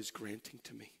 God is granting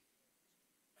to me.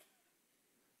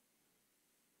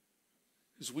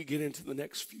 As we get into the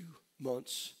next few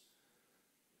months,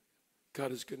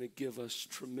 God is going to give us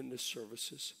tremendous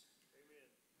services.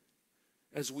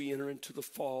 As we enter into the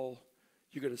fall,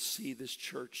 you're going to see this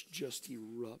church just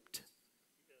erupt.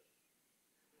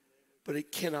 But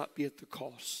it cannot be at the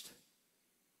cost.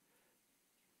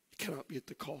 It cannot be at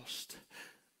the cost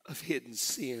of hidden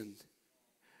sin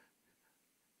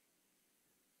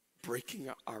breaking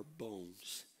our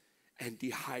bones and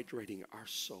dehydrating our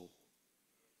soul.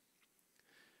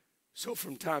 So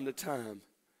from time to time,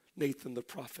 Nathan the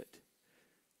prophet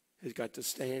has got to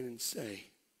stand and say,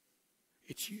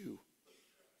 it's you.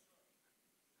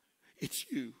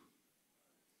 It's you.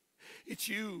 It's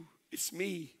you. It's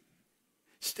me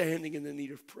standing in the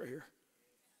need of prayer.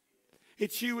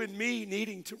 It's you and me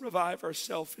needing to revive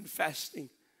ourselves in fasting.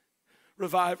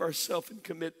 Revive ourselves in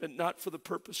commitment, not for the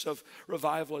purpose of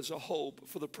revival as a whole, but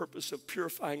for the purpose of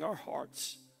purifying our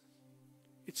hearts.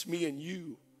 It's me and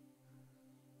you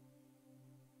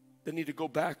that need to go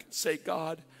back and say,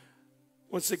 God,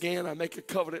 once again, I make a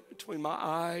covenant between my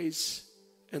eyes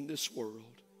and this world.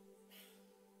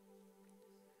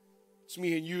 It's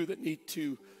me and you that need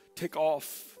to take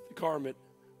off the garment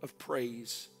of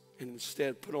praise and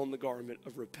instead put on the garment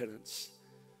of repentance.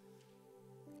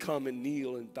 Come and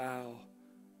kneel and bow.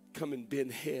 Come and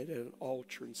bend head at an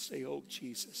altar and say, oh,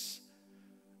 Jesus,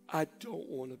 I don't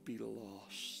want to be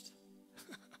lost.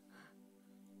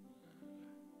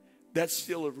 That's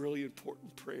still a really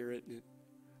important prayer, isn't it?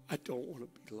 I don't want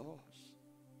to be lost.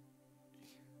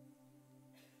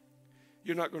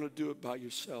 You're not going to do it by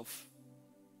yourself.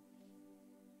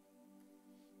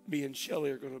 Me and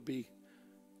Shelley are going to be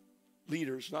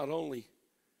leaders, not only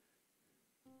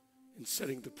in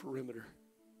setting the perimeter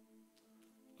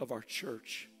of our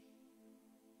church,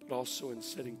 but also in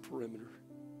setting perimeter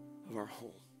of our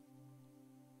home.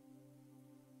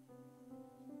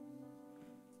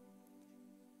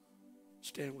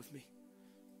 Stand with me.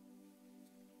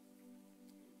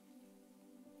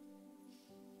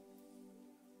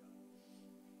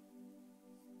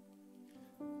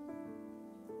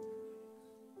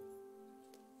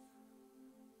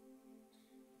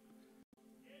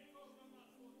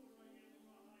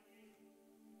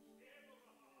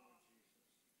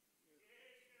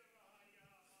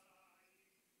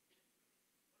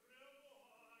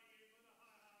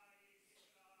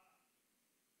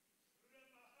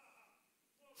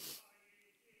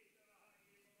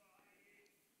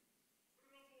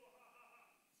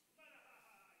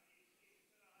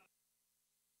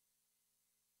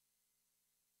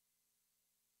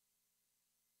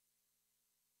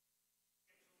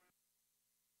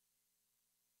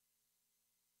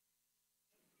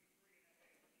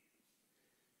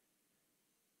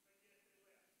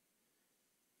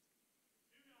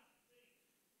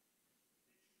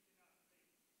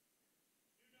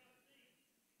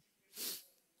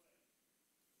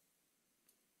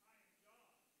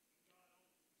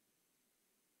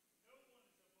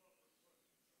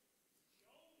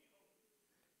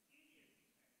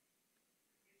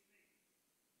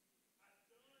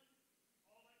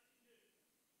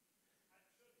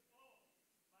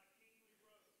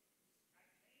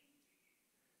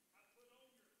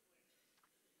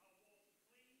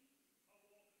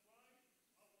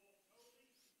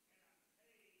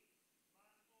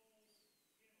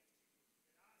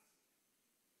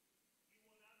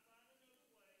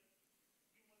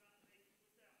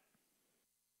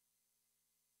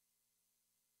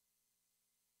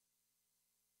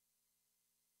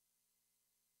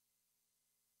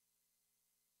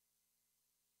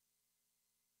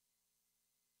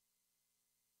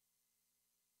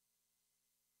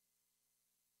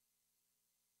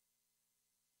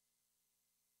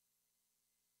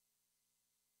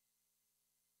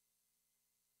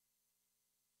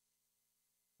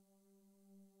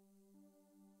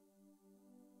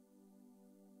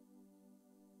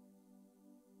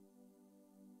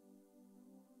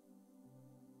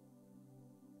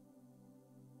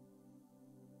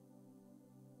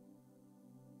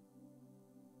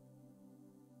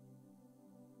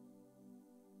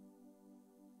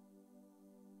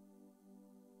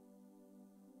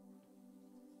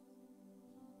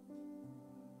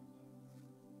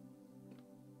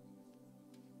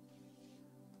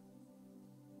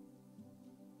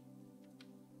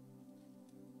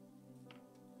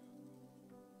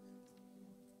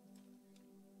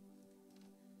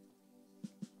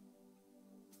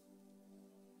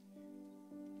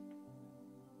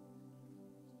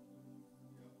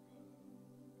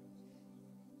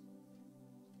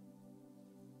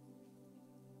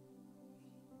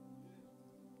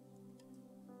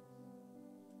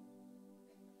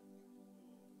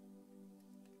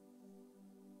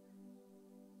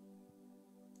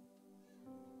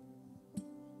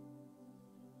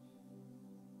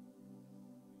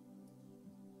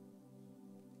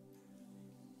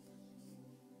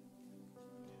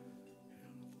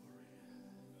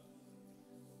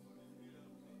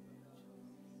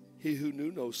 He who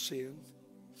knew no sin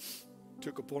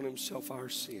took upon himself our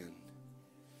sin.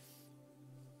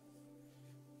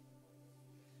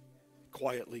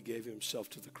 Quietly gave himself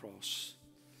to the cross.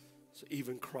 So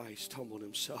even Christ humbled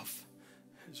himself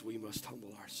as we must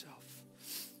humble ourselves.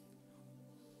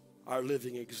 Our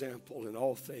living example in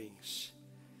all things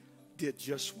did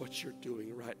just what you're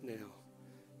doing right now.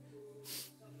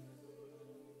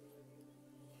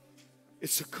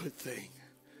 It's a good thing.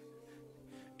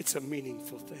 It's a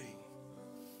meaningful thing.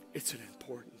 It's an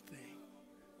important thing.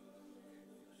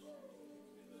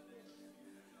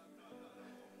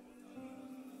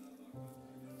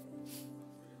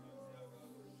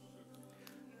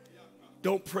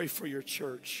 Don't pray for your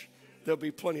church. There'll be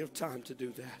plenty of time to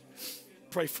do that.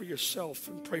 Pray for yourself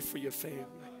and pray for your family.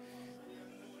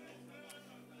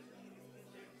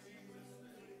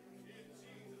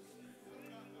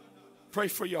 Pray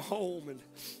for your home and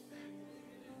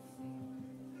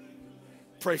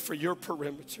pray for your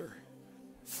perimeter.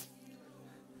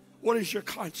 What is your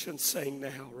conscience saying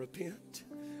now? Repent.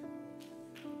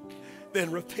 Then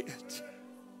repent.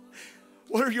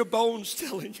 What are your bones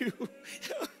telling you?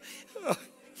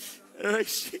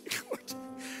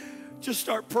 Just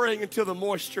start praying until the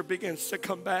moisture begins to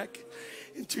come back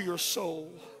into your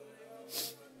soul.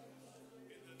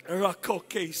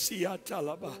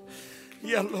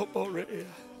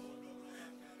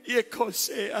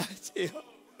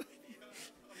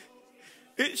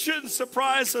 It shouldn't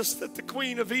surprise us that the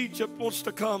Queen of Egypt wants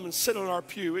to come and sit on our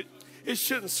pew. It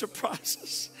shouldn't surprise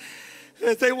us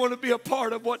that they want to be a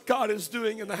part of what God is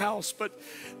doing in the house. But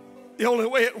the only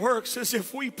way it works is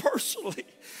if we personally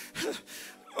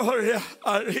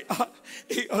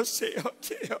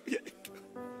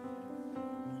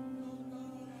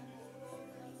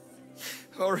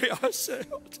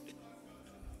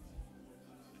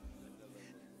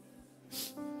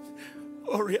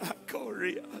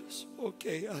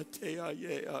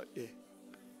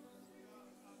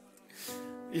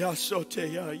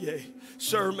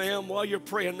Sir, ma'am, while you're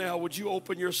praying now, would you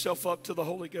open yourself up to the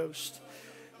Holy Ghost?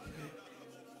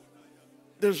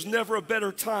 There's never a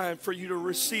better time for you to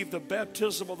receive the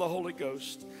baptism of the Holy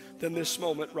Ghost than this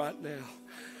moment right now.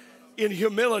 In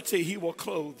humility, He will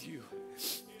clothe you.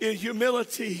 In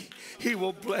humility, He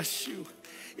will bless you.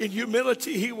 In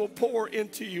humility, He will pour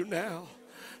into you now.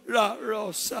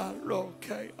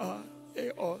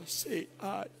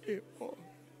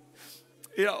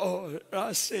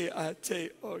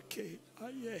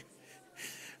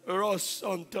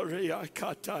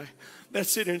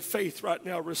 That's it in faith right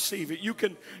now. Receive it. You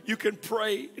can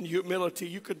pray in humility.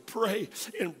 You can pray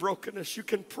in brokenness. You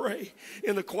can pray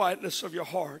in the quietness of your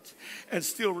heart and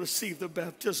still receive the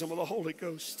baptism of the Holy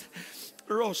Ghost.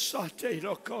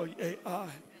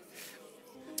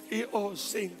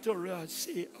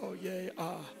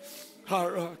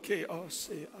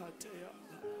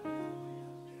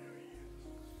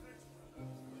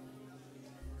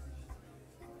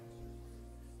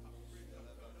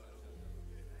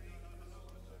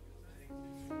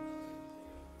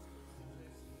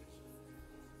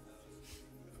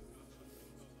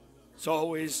 It's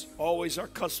always our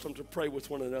custom to pray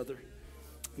with one another.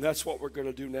 And that's what we're going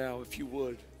to do now, if you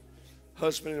would.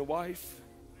 Husband and wife,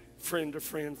 friend to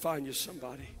friend, find you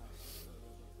somebody.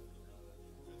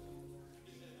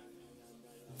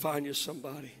 Find you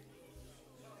somebody.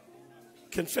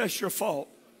 Confess your fault.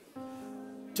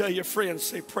 Tell your friends,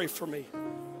 say, pray for me.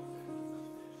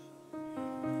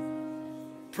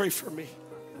 Pray for me.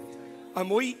 I'm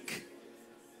weak.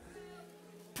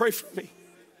 Pray for me.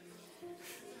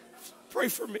 Pray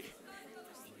for me.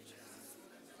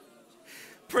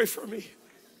 Pray for me.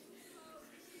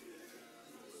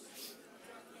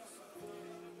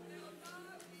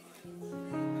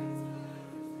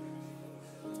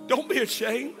 Don't be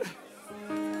ashamed.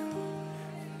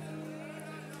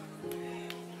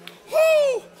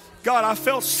 Woo! God, I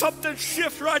felt something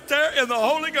shift right there in the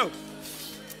Holy Ghost.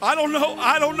 I don't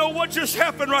know what just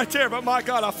happened right there, but my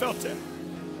God, I felt that.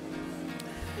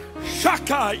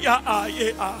 Shaka ya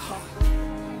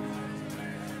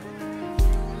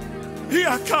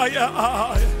ya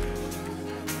aha.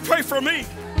 Pray for me.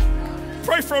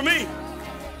 Pray for me.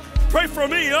 Pray for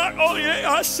me. Oh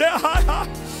yeah, I say hi.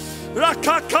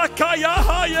 Rakaka ya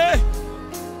ha yeah.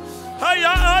 Hi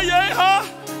ya ha.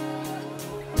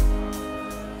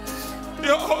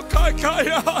 Yo kaka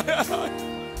ya.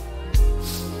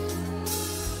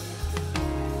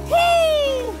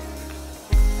 Woo!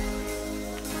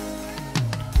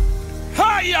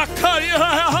 Hi ya ya.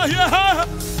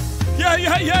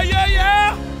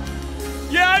 Yeah.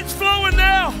 Yeah, it's flowing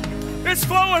now. It's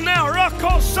flowing now.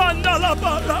 Rako sandala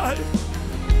balai.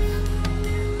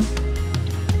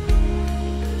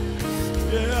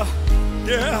 Yeah,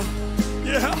 yeah,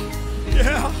 yeah,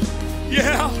 yeah,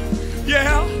 yeah,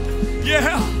 yeah,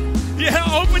 yeah,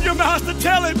 yeah. Open your mouth to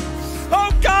tell him,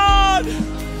 oh God,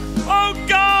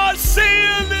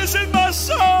 sin is in my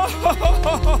soul.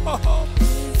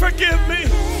 Forgive me,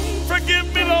 Lord,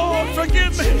 forgive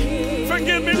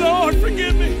me, Lord,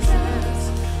 forgive me.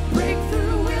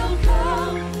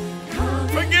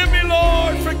 Forgive me,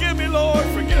 Lord, forgive me, Lord,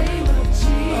 forgive me.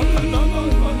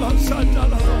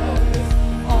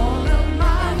 All of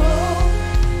my hope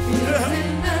is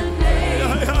in the name of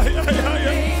Jesus.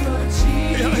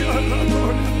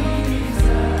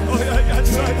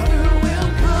 Breakthrough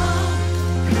will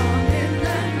come in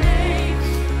the name of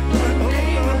Jesus.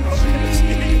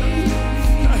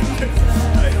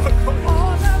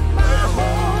 All of my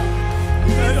hope is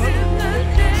in the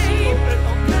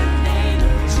name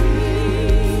of Jesus.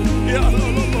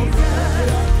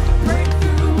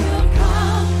 Breakthrough will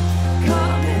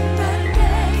come in the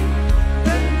name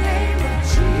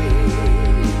of Jesus.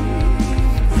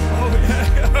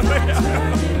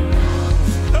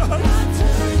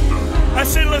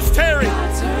 That's it, let's tarry.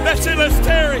 That's it, let's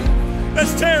tarry.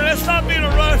 Let's tarry. Let's not be in a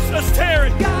rush. Let's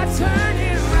tarry.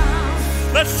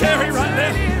 Let's tarry right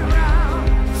now.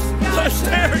 Let's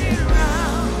tarry.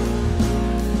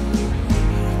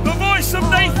 The voice of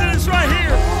Nathan is right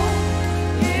here.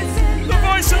 The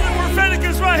voice of the prophetic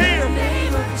is right here.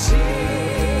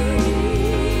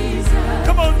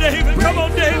 Come on, David. Come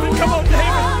on, David. Come on,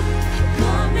 David.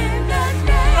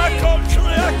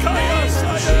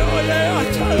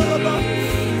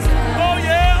 Oh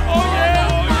yeah, oh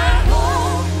yeah,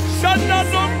 oh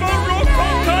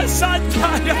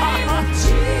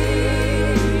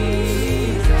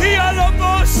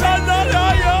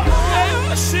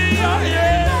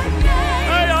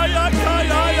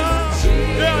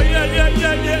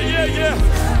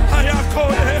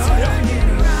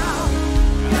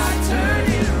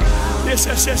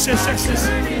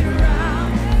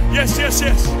Yes.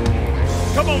 Yes.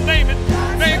 Come on, name it.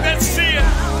 Name that sin.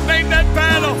 Name that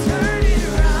battle.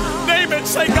 Name it.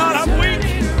 Say, God, I'm weak.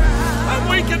 I'm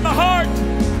weak in my heart.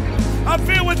 I'm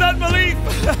filled with unbelief.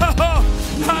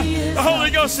 The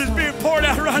Holy Ghost is being poured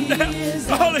out right now.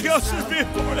 The Holy Ghost is being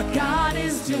poured out. God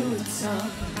is doing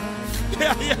something.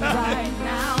 Yeah. Right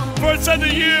now. For it's unto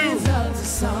you,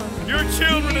 your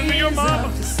children, and to your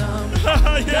mama.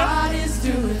 God is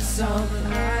doing something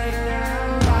right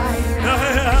now.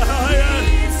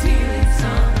 He's healing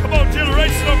something. Come on,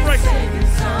 generational breakthrough.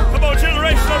 Come on,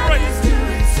 generational breakthrough.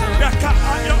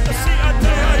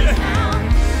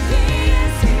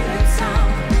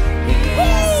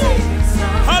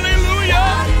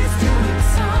 Hallelujah.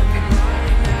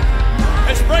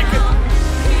 It's breaking.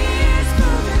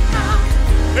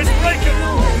 It's breaking.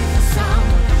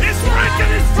 It's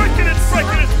breaking. It's breaking. It's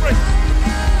breaking. It's breaking.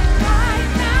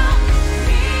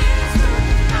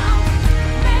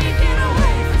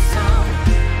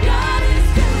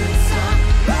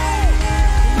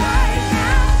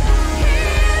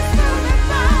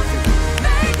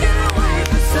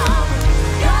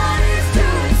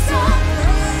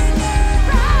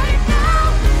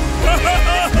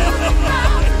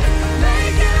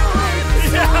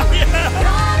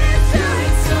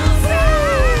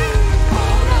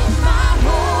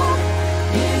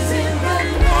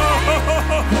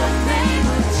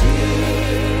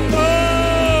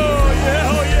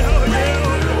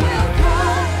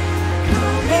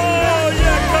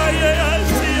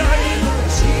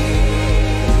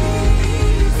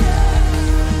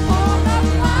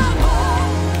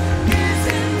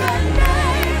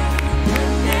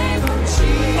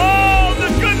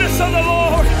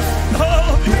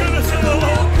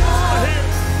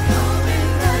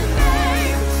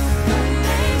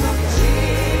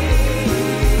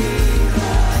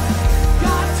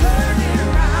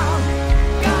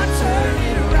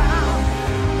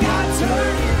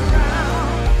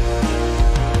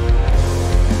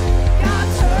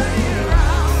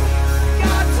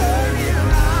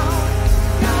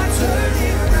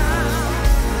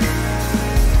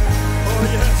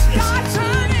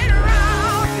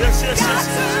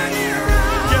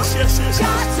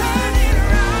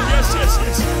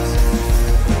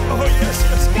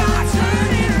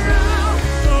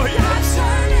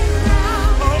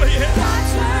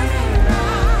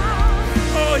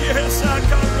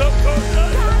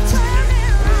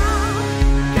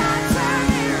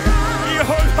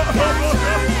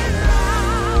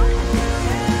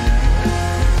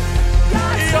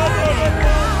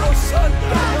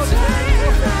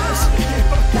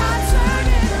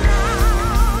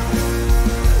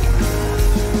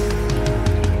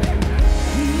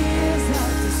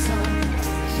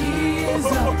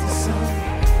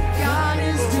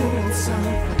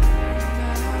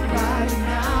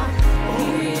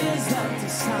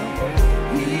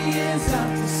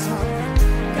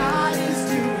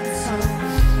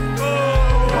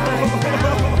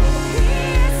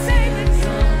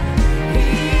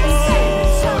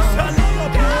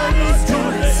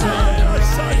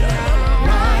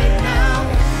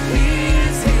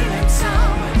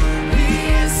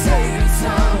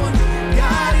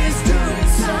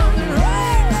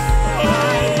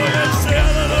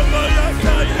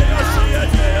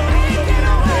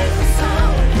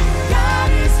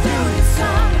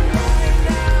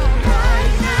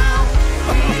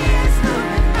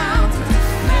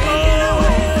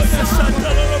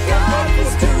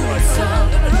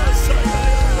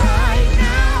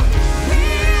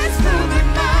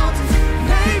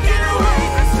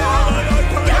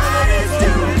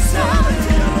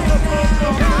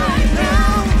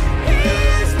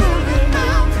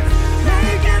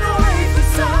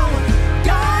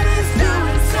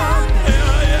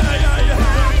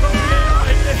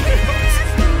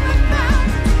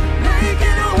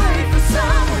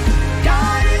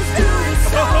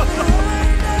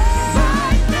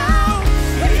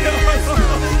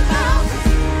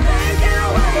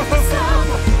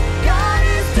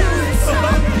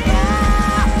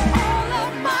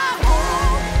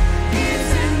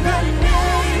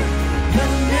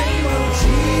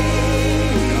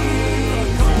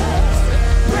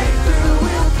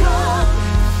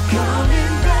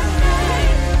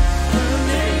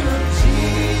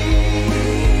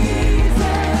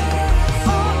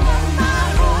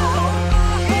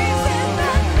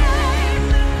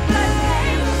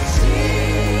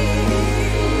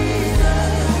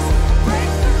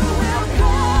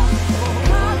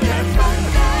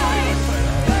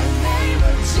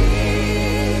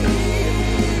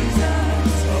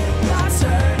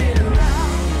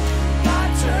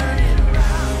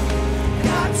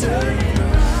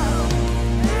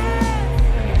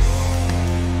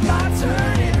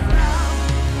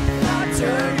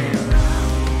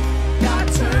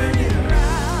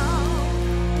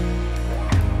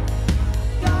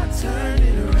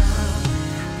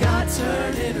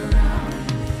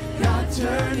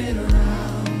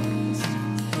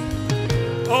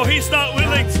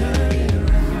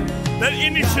 that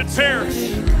any should perish,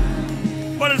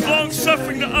 but is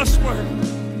long-suffering to usward.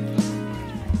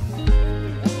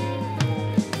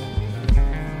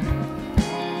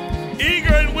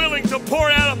 Eager and willing to pour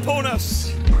out upon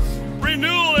us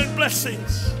renewal and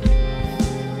blessings.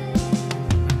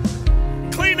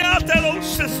 Clean out that old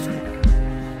cistern.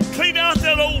 Clean out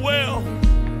that old well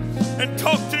and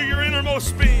talk to your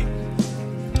innermost being.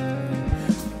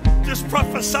 Just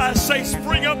prophesy, say,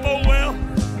 spring up, O well.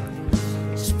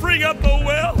 Spring up, O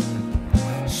well.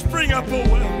 Spring up, O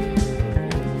well.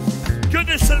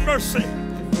 Goodness and mercy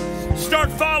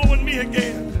start following me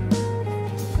again.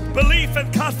 Belief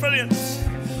and confidence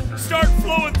start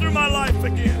flowing through my life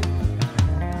again.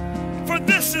 For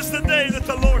this is the day that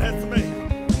the Lord hath made.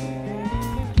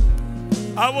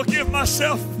 I will give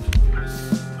myself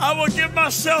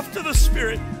to the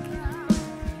Spirit.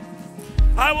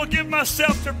 I will give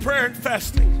myself to prayer and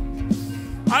fasting.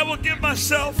 I will give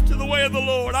myself to the way of the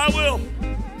Lord. I will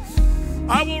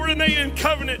remain in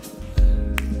covenant,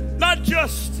 not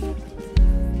just for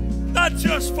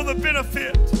the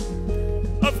benefit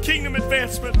of kingdom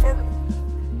advancement, for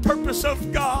purpose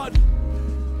of God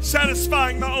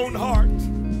satisfying my own heart.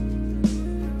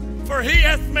 For He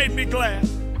hath made me glad.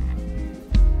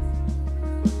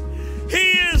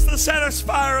 He is the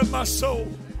satisfier of my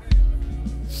soul.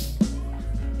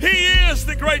 He is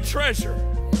the great treasure.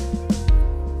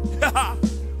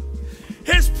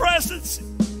 His presence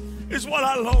is what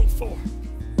I long for.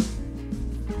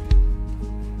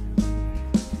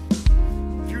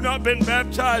 If you've not been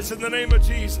baptized in the name of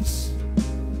Jesus,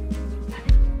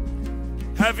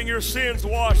 having your sins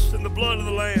washed in the blood of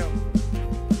the Lamb,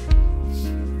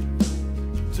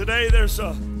 today there's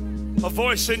a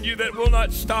voice in you that will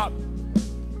not stop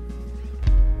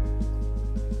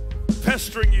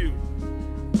pestering you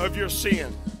of your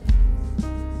sin.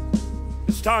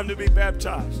 It's time to be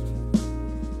baptized.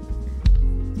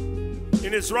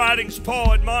 In his writings,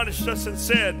 Paul admonished us and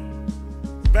said,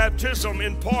 baptism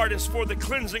in part is for the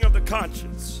cleansing of the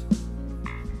conscience.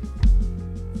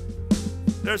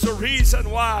 There's a reason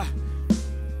why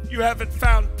you haven't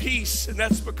found peace, and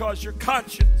that's because your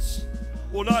conscience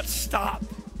will not stop.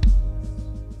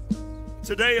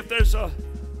 Today, if there's a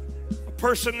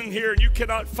person in here and you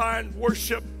cannot find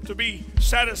worship to be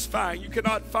satisfying, you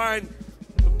cannot find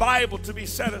the Bible to be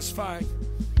satisfying,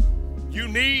 you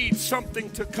need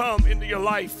something to come into your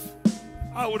life,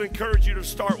 I would encourage you to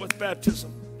start with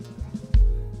baptism.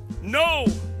 No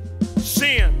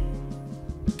sin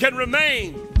can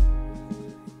remain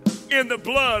in the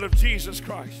blood of Jesus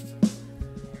Christ.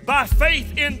 By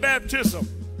faith in baptism,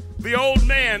 the old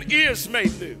man is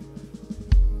made new.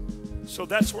 So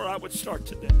that's where I would start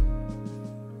today.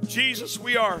 Jesus,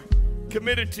 we are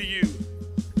committed to you,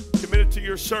 committed to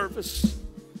your service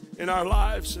in our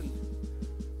lives, and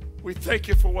we thank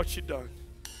you for what you've done.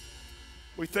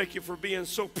 We thank you for being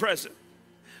so present.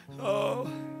 Oh,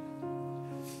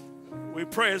 we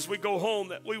pray as we go home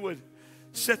that we would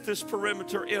set this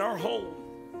perimeter in our home,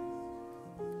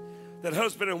 that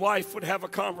husband and wife would have a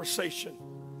conversation,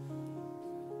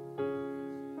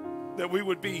 that we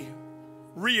would be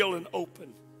real and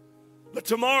open. Let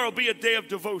tomorrow be a day of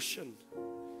devotion.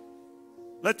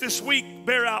 Let this week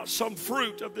bear out some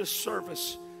fruit of this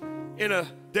service in a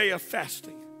day of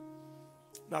fasting.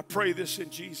 And I pray this in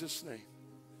Jesus' name.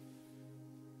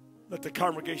 Let the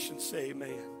congregation say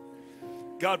amen.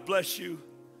 God bless you.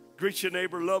 Greet your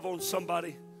neighbor. Love on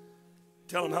somebody.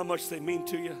 Tell them how much they mean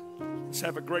to you. Let's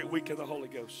have a great week in the Holy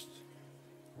Ghost.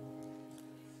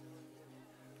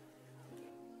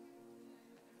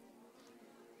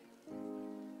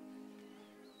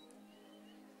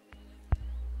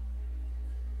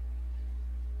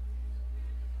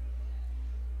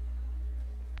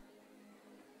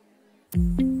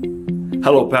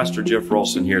 Hello, Pastor Jeff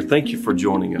Ralston here. Thank you for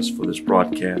joining us for this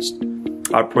broadcast.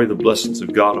 I pray the blessings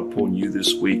of God upon you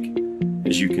this week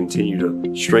as you continue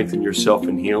to strengthen yourself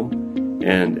in Him.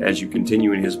 And as you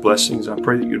continue in His blessings, I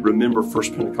pray that you'd remember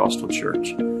First Pentecostal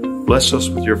Church. Bless us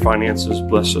with your finances.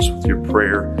 Bless us with your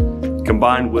prayer.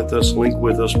 Combine with us, link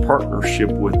with us, partnership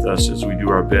with us as we do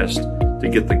our best to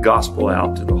get the gospel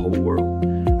out to the whole world.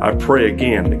 I pray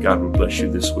again that God will bless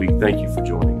you this week. Thank you for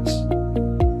joining us.